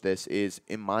approach this is,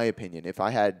 in my opinion, if I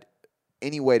had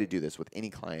any way to do this with any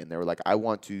client, they were like, I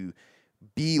want to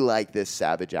be like this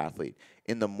savage athlete.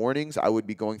 In the mornings, I would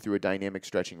be going through a dynamic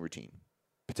stretching routine,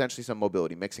 potentially some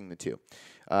mobility, mixing the two.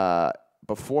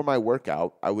 Before my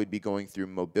workout, I would be going through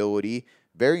mobility,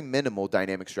 very minimal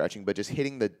dynamic stretching, but just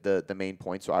hitting the main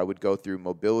point. So I would go through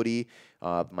mobility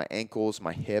of my ankles,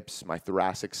 my hips, my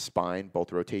thoracic spine,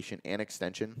 both rotation and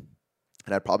extension.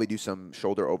 And I'd probably do some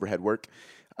shoulder overhead work.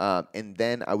 And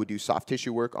then I would do soft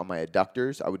tissue work on my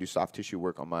adductors. I would do soft tissue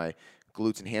work on my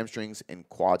glutes and hamstrings and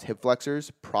quads, hip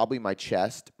flexors, probably my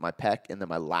chest, my pec, and then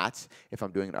my lats if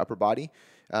I'm doing an upper body.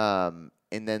 And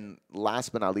then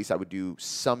last but not least, I would do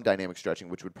some dynamic stretching,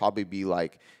 which would probably be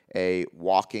like a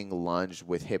walking lunge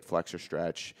with hip flexor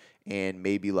stretch, and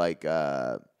maybe like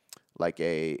a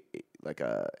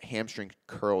hamstring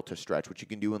curl to stretch, which you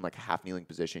can do in like a half kneeling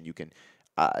position. You can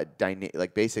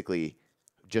basically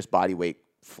just body weight,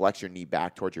 flex your knee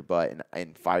back towards your butt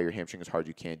and fire your hamstring as hard as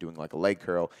you can, doing like a leg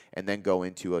curl, and then go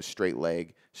into a straight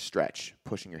leg stretch,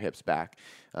 pushing your hips back.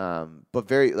 But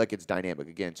very, it's dynamic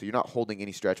again. So you're not holding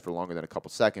any stretch for longer than a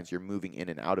couple seconds. You're moving in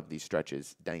and out of these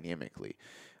stretches dynamically.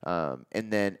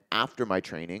 And then after my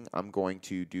training, I'm going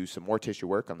to do some more tissue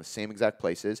work on the same exact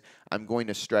places. I'm going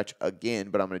to stretch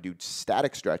again, but I'm going to do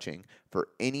static stretching for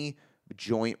any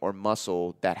joint or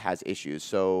muscle that has issues.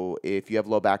 So if you have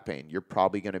low back pain, you're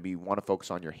probably going to want to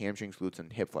focus on your hamstrings, glutes,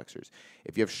 and hip flexors.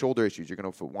 If you have shoulder issues, you're going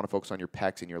to want to focus on your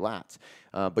pecs and your lats.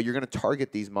 But you're going to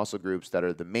target these muscle groups that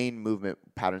are the main movement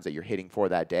patterns that you're hitting for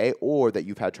that day or that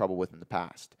you've had trouble with in the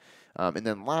past. And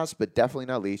then last but definitely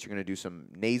not least, you're going to do some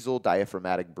nasal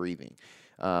diaphragmatic breathing.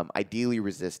 ideally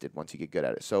resisted once you get good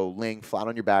at it. So laying flat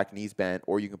on your back, knees bent,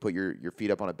 or you can put your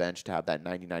feet up on a bench to have that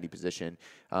 90-90 position.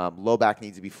 Low back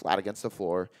needs to be flat against the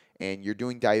floor, and you're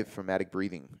doing diaphragmatic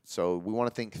breathing. So we want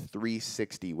to think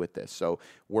 360 with this. So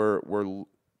we're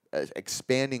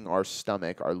expanding our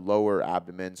stomach, our lower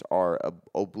abdomens, our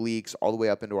obliques, all the way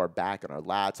up into our back and our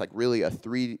lats, like really a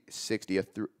 360, a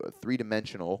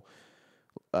three-dimensional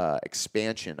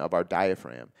expansion of our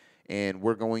diaphragm. And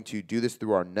we're going to do this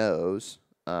through our nose.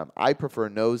 I prefer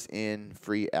nose in,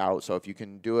 free out. So if you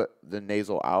can do it the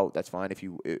nasal out, that's fine. If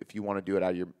you want to do it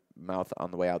out of your mouth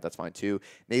on the way out, that's fine too.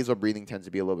 Nasal breathing tends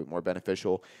to be a little bit more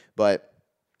beneficial, but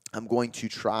I'm going to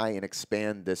try and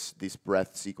expand this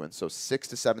breath sequence. So 6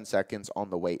 to 7 seconds on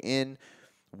the way in,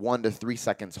 1 to 3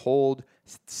 seconds hold,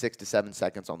 6 to 7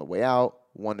 seconds on the way out,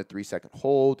 1 to 3 second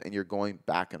hold, and you're going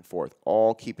back and forth,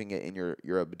 all keeping it in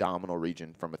your abdominal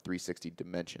region from a 360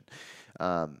 dimension.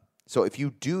 So if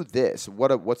you do this,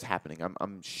 what's happening?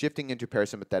 I'm shifting into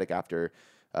parasympathetic after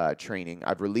training.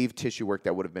 I've relieved tissue work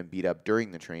that would have been beat up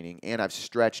during the training, and I've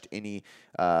stretched any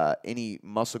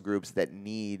muscle groups that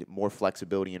need more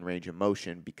flexibility and range of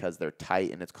motion because they're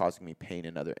tight and it's causing me pain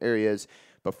in other areas.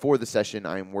 Before the session,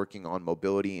 I am working on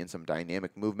mobility and some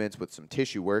dynamic movements with some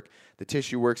tissue work. The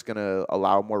tissue work's going to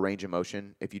allow more range of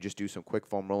motion. If you just do some quick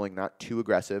foam rolling, not too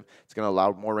aggressive, it's going to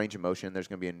allow more range of motion. There's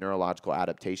going to be a neurological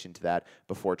adaptation to that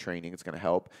before training. It's going to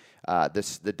help.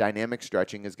 The dynamic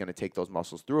stretching is going to take those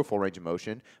muscles through a full range of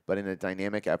motion, but in a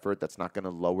dynamic effort that's not going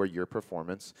to lower your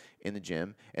performance in the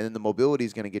gym. And then the mobility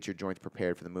is going to get your joints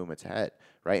prepared for the movements ahead,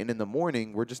 right? And in the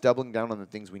morning, we're just doubling down on the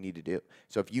things we need to do.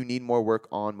 So if you need more work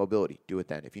on mobility, do it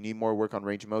then. If you need more work on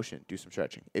range of motion, do some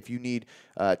stretching. If you need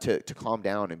to calm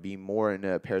down and be more in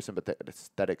a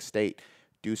parasympathetic state,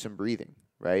 do some breathing,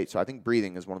 right? So I think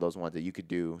breathing is one of those ones that you could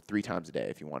do 3 times a day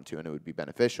if you want to, and it would be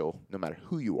beneficial no matter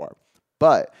who you are.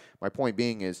 But my point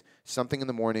being is something in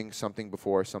the morning, something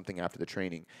before, something after the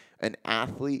training. An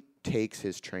athlete takes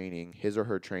his training, his or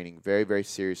her training, very, very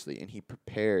seriously, and she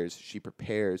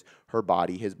prepares her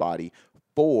body, his body,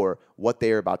 for what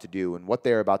they are about to do. And what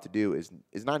they are about to do is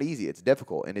not easy. It's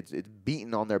difficult, and it's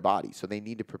beaten on their body, so they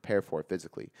need to prepare for it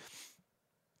physically.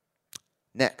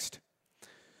 Next,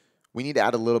 we need to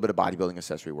add a little bit of bodybuilding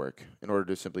accessory work in order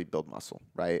to simply build muscle,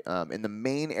 right? And the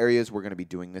main areas we're going to be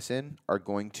doing this in are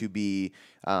going to be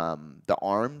the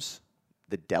arms,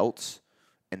 the delts,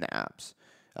 and the abs.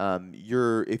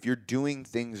 If you're doing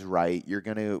things right, you're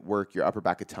going to work your upper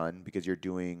back a ton because you're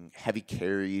doing heavy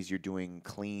carries, you're doing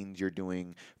cleans, you're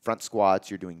doing front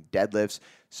squats, you're doing deadlifts,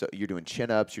 so you're doing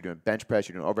chin-ups, you're doing bench press,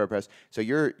 you're doing overhead press. So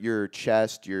your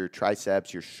chest, your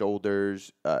triceps, your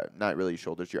shoulders, not really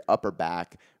shoulders, your upper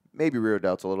back, maybe rear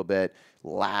delts a little bit,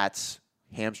 lats,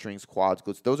 hamstrings, quads,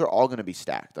 glutes, those are all going to be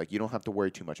stacked. Like, you don't have to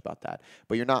worry too much about that.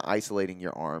 But you're not isolating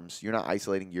your arms. You're not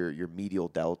isolating your medial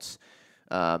delts.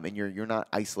 And you're not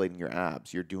isolating your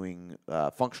abs. You're doing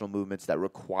functional movements that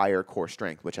require core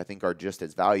strength, which I think are just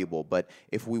as valuable. But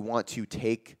if we want to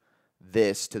take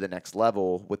this to the next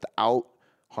level without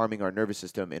harming our nervous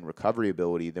system and recovery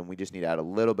ability, then we just need to add a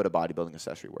little bit of bodybuilding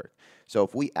accessory work. So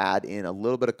if we add in a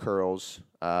little bit of curls,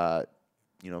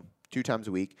 2 times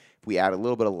a week. If we add a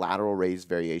little bit of lateral raise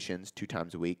variations 2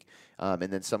 times a week, and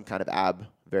then some kind of ab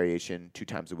variation 2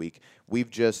 times a week, we've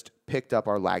just picked up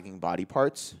our lagging body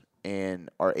parts and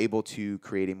are able to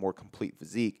create a more complete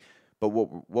physique. But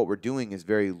what we're doing is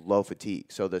very low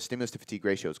fatigue. So the stimulus to fatigue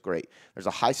ratio is great. There's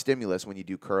a high stimulus when you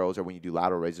do curls or when you do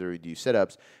lateral raises or you do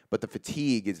sit-ups, but the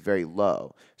fatigue is very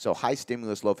low. So high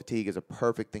stimulus, low fatigue is a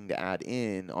perfect thing to add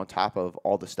in on top of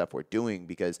all the stuff we're doing,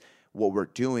 because what we're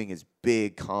doing is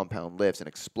big compound lifts and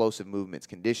explosive movements,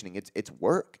 conditioning. It's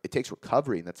work. It takes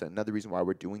recovery, and that's another reason why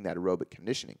we're doing that aerobic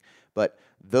conditioning. But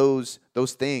those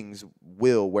things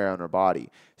will wear on our body.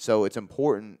 So it's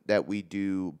important that we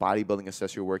do bodybuilding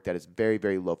accessory work that is very,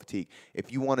 very low fatigue.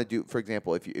 If you want to do, for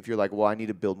example, if you're like, well, I need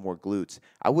to build more glutes,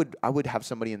 I would have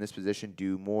somebody in this position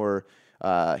do more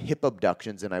hip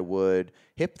abductions than I would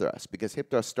hip thrusts, because hip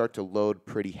thrusts start to load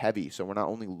pretty heavy. So we're not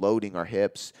only loading our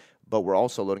hips, but we're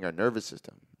also loading our nervous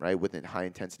system, right, within high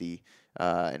intensity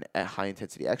and at high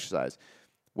intensity exercise.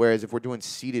 Whereas if we're doing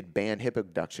seated band hip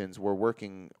abductions, we're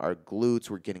working our glutes,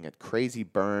 we're getting a crazy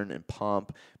burn and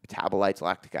pump, metabolites,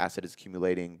 lactic acid is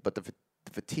accumulating, but the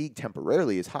fatigue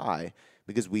temporarily is high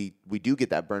because we do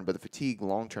get that burn, but the fatigue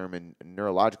long-term and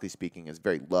neurologically speaking is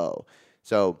very low.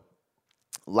 So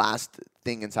last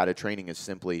thing inside of training is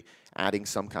simply adding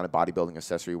some kind of bodybuilding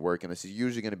accessory work, and this is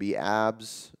usually going to be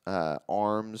abs,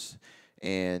 arms,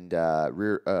 and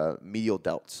rear medial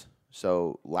delts.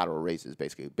 So lateral raises,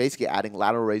 basically adding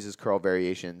lateral raises, curl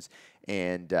variations,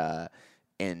 and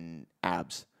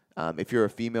abs. If you're a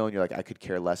female and you're like, I could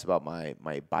care less about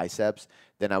my biceps,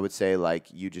 then I would say like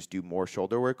you just do more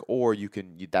shoulder work, or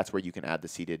that's where you can add the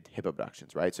seated hip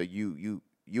abductions, right? So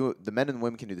the men and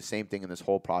women can do the same thing in this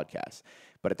whole podcast,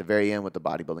 but at the very end with the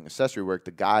bodybuilding accessory work,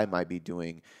 the guy might be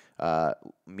doing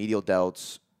medial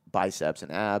delts, biceps,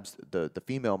 and abs. The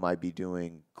female might be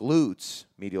doing glutes,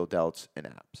 medial delts, and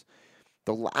abs.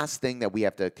 The last thing that we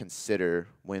have to consider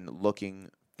when looking,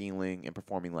 feeling, and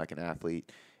performing like an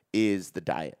athlete is the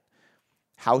diet.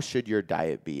 How should your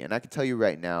diet be? And I can tell you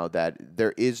right now that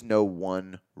there is no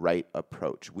one right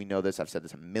approach. We know this. I've said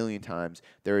this a million times.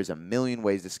 There is a million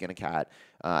ways to skin a cat.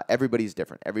 Everybody's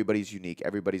different. Everybody's unique.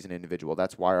 Everybody's an individual.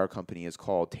 That's why our company is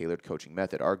called Tailored Coaching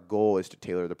Method. Our goal is to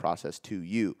tailor the process to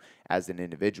you as an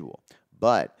individual.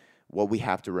 But what we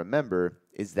have to remember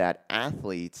is that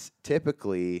athletes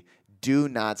typically do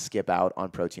not skip out on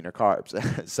protein or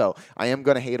carbs. So I am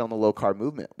going to hate on the low carb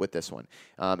movement with this one.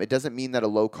 It doesn't mean that a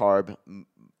low carb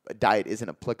diet isn't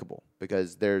applicable,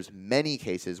 because there's many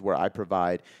cases where I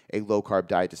provide a low carb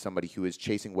diet to somebody who is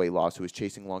chasing weight loss, who is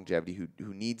chasing longevity,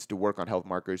 who needs to work on health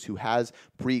markers, who has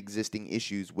pre-existing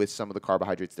issues with some of the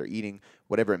carbohydrates they're eating,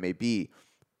 whatever it may be.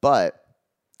 But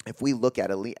if we look at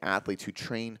elite athletes who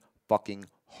train fucking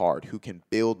hard, who can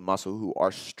build muscle, who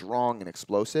are strong and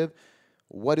explosive,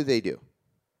 what do?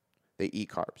 They eat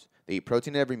carbs. They eat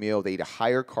protein at every meal. They eat a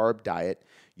higher carb diet,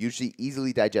 usually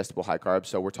easily digestible high carbs.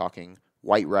 So we're talking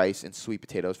white rice and sweet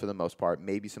potatoes for the most part,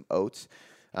 maybe some oats.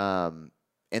 And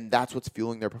that's what's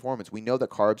fueling their performance. We know that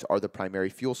carbs are the primary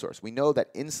fuel source. We know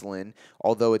that insulin,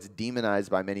 although it's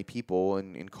demonized by many people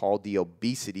and called the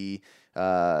obesity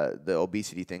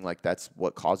thing, like that's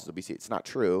what causes obesity. It's not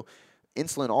true.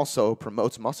 Insulin also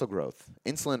promotes muscle growth.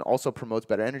 Insulin also promotes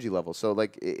better energy levels. So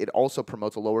like it also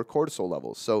promotes a lower cortisol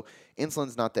levels. So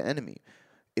insulin's not the enemy.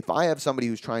 If I have somebody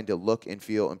who's trying to look and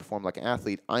feel and perform like an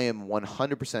athlete, I am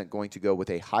 100% going to go with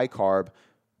a high carb,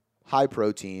 high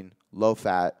protein, low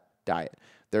fat diet.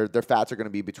 Their fats are going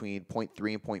to be between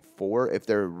 0.3 and 0.4. If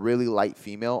they're really light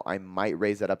female, I might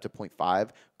raise that up to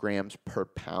 0.5 grams per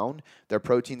pound. Their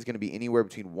protein is going to be anywhere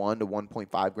between 1 to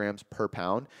 1.5 grams per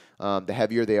pound. The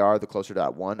heavier they are, the closer to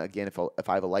that 1. Again, if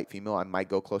I have a light female, I might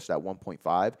go closer to that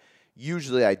 1.5.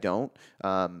 Usually I don't.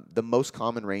 The most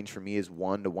common range for me is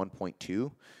 1 to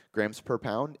 1.2 grams per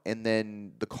pound, and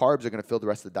then the carbs are going to fill the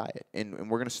rest of the diet, and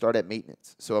we're going to start at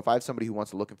maintenance. So if I have somebody who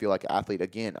wants to look and feel like an athlete,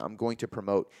 again, I'm going to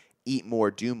promote eat more,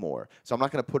 do more. So I'm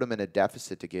not going to put them in a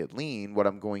deficit to get lean. What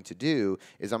I'm going to do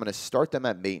is I'm going to start them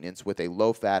at maintenance with a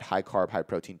low-fat, high-carb,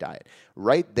 high-protein diet.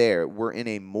 Right there, we're in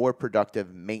a more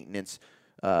productive maintenance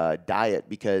diet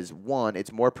because, one,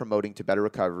 it's more promoting to better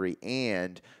recovery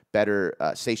and better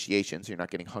satiation, so you're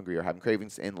not getting hungry or having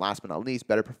cravings. And last but not least,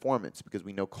 better performance, because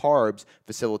we know carbs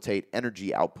facilitate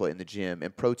energy output in the gym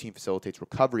and protein facilitates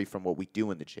recovery from what we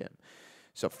do in the gym.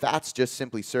 So fats just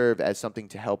simply serve as something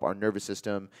to help our nervous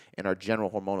system and our general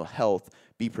hormonal health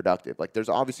be productive. Like there's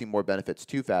obviously more benefits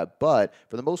to fat, but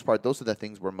for the most part, those are the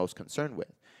things we're most concerned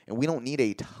with. And we don't need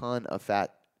a ton of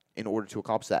fat in order to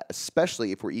accomplish that,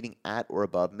 especially if we're eating at or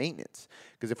above maintenance.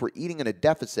 Because if we're eating in a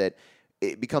deficit,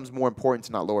 it becomes more important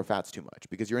to not lower fats too much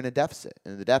because you're in a deficit,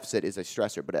 and the deficit is a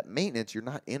stressor. But at maintenance, you're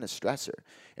not in a stressor.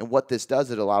 And what this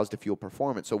does, it allows to fuel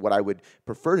performance. So what I would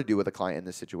prefer to do with a client in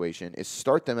this situation is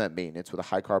start them at maintenance with a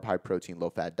high-carb, high-protein,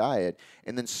 low-fat diet,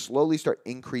 and then slowly start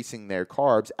increasing their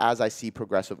carbs as I see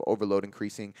progressive overload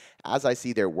increasing, as I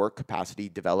see their work capacity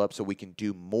develop so we can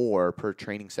do more per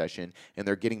training session, and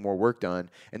they're getting more work done.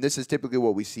 And this is typically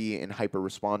what we see in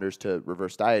hyper-responders to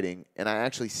reverse dieting, and I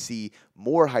actually see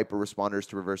more hyper-responders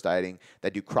to reverse dieting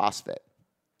that do CrossFit.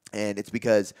 And it's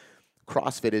because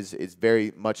CrossFit is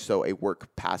very much so a work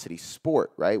capacity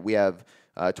sport, right? We have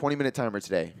a 20-minute timer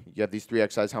today. You have these 3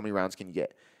 exercises. How many rounds can you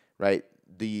get, right?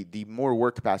 The more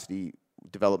work capacity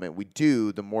development we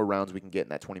do, the more rounds we can get in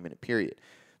that 20-minute period.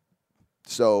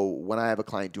 So when I have a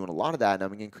client doing a lot of that and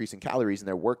I'm increasing calories and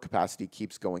their work capacity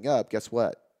keeps going up, guess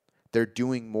what? They're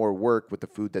doing more work with the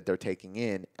food that they're taking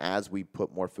in as we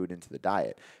put more food into the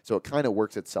diet. So it kind of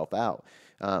works itself out.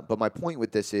 But my point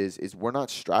with this is we're not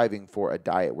striving for a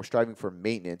diet. We're striving for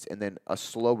maintenance and then a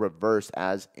slow reverse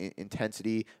as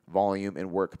intensity, volume,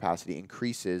 and work capacity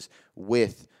increases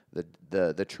with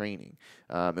the training.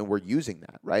 And we're using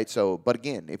that, right? So, but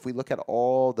again, if we look at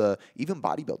even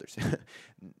bodybuilders,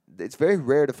 it's very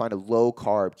rare to find a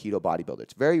low-carb keto bodybuilder.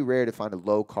 It's very rare to find a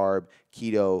low-carb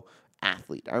keto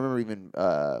athlete. I remember even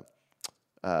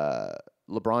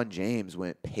LeBron James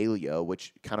went paleo,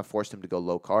 which kind of forced him to go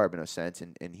low carb in a sense,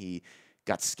 and he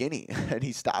got skinny and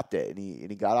he stopped it and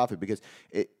he got off it because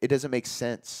it doesn't make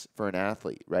sense for an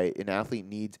athlete, right? An athlete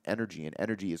needs energy, and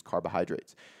energy is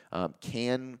carbohydrates.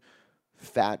 Can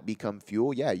fat become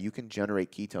fuel, yeah, you can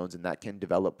generate ketones and that can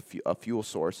develop a fuel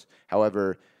source.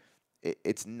 However,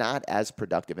 it's not as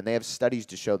productive. And they have studies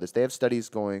to show this. They have studies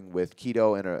going with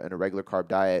keto and a regular carb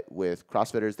diet with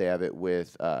CrossFitters. They have it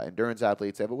with endurance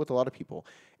athletes. They have it with a lot of people.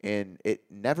 And it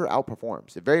never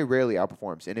outperforms. It very rarely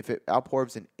outperforms. And if it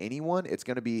outperforms in anyone, it's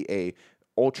going to be a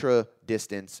ultra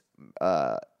distance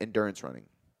endurance running,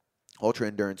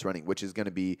 which is going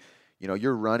to be,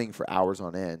 you're running for hours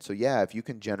on end. So yeah, if you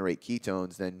can generate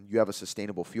ketones, then you have a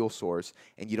sustainable fuel source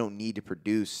and you don't need to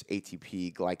produce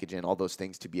ATP, glycogen, all those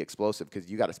things to be explosive because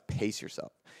you got to pace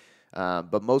yourself.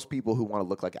 But most people who want to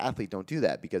look like an athlete don't do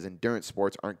that because endurance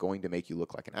sports aren't going to make you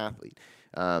look like an athlete.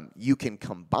 You can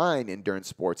combine endurance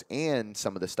sports and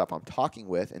some of the stuff I'm talking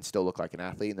with and still look like an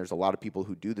athlete. And there's a lot of people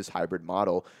who do this hybrid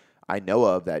model I know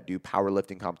of that do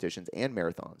powerlifting competitions and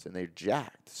marathons, and they're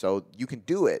jacked. So you can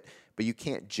do it, but you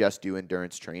can't just do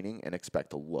endurance training and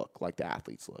expect to look like the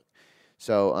athletes look.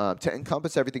 So to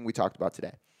encompass everything we talked about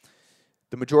today,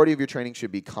 the majority of your training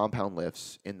should be compound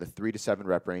lifts in the 3 to 7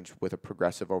 rep range with a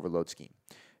progressive overload scheme.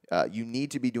 You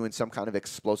need to be doing some kind of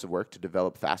explosive work to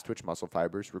develop fast-twitch muscle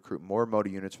fibers, recruit more motor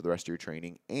units for the rest of your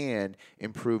training, and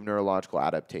improve neurological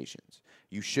adaptations.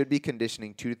 You should be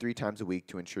conditioning 2 to 3 times a week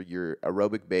to ensure your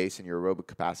aerobic base and your aerobic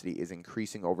capacity is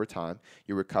increasing over time.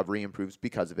 Your recovery improves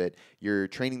because of it. You're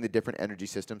training the different energy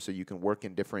systems so you can work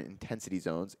in different intensity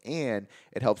zones, and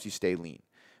it helps you stay lean.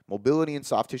 Mobility and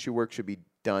soft tissue work should be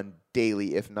done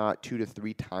daily, if not 2 to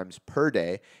 3 times per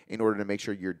day, in order to make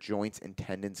sure your joints and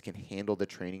tendons can handle the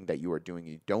training that you are doing.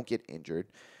 You don't get injured.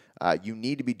 You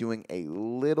need to be doing a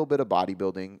little bit of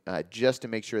bodybuilding just to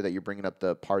make sure that you're bringing up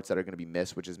the parts that are going to be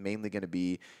missed, which is mainly going to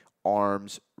be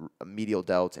arms, medial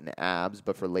delts, and abs.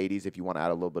 But for ladies, if you want to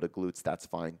add a little bit of glutes, that's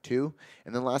fine too.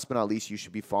 And then last but not least, you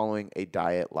should be following a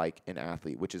diet like an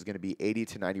athlete, which is going to be 80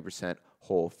 to 90%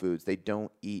 whole foods. They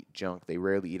don't eat junk. They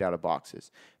rarely eat out of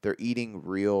boxes. They're eating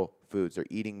real foods. They're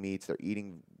eating meats. They're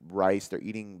eating rice. They're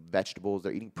eating vegetables.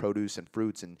 They're eating produce and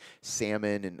fruits and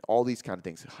salmon and all these kind of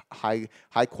things. High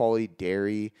quality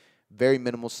dairy, very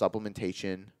minimal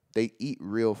supplementation. They eat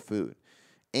real food.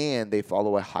 And they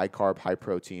follow a high carb, high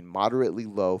protein, moderately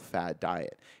low fat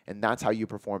diet. And that's how you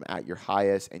perform at your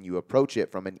highest, and you approach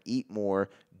it from an eat more,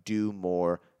 do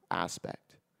more aspect.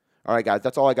 All right, guys,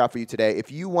 that's all I got for you today.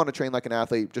 If you want to train like an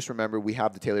athlete, just remember we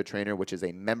have the Tailored Trainer, which is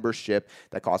a membership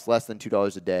that costs less than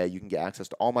 $2 a day. You can get access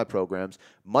to all my programs,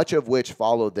 much of which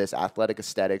follow this athletic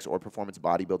aesthetics or performance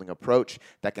bodybuilding approach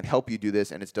that can help you do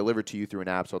this, and it's delivered to you through an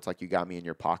app, so it's like you got me in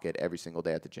your pocket every single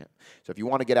day at the gym. So if you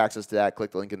want to get access to that, click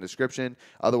the link in the description.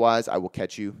 Otherwise, I will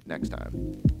catch you next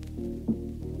time.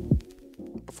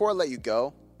 Before I let you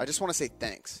go, I just want to say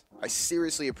thanks. I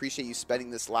seriously appreciate you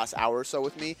spending this last hour or so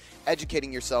with me,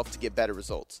 educating yourself to get better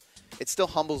results. It still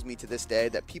humbles me to this day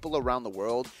that people around the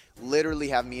world literally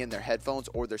have me in their headphones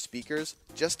or their speakers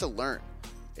just to learn.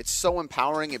 It's so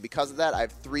empowering, and because of that, I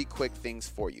have 3 quick things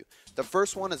for you. The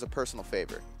first one is a personal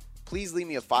favor. Please leave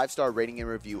me a 5-star rating and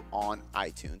review on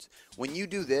iTunes. When you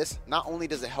do this, not only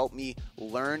does it help me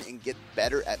learn and get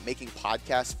better at making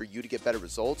podcasts for you to get better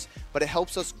results, but it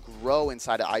helps us grow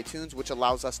inside of iTunes, which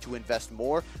allows us to invest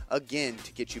more, again,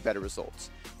 to get you better results.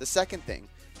 The second thing,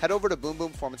 head over to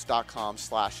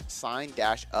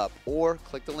boomboomperformance.com/sign-up or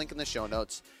click the link in the show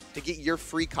notes to get your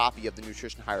free copy of the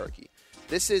Nutrition Hierarchy.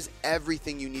 This is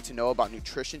everything you need to know about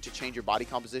nutrition to change your body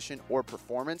composition or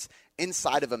performance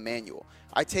inside of a manual.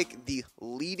 I take the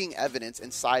leading evidence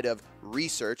inside of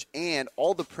research and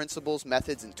all the principles,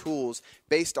 methods, and tools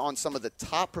based on some of the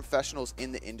top professionals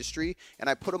in the industry, and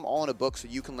I put them all in a book so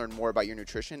you can learn more about your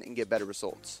nutrition and get better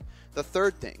results. The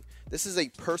third thing, this is a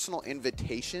personal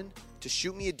invitation to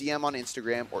shoot me a DM on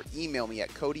Instagram or email me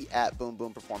at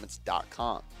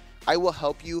cody@boomboomperformance.com. I will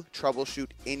help you troubleshoot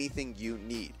anything you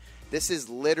need. This is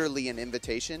literally an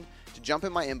invitation to jump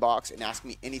in my inbox and ask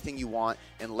me anything you want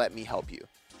and let me help you.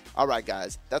 All right,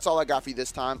 guys, that's all I got for you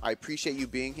this time. I appreciate you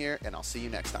being here, and I'll see you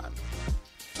next time.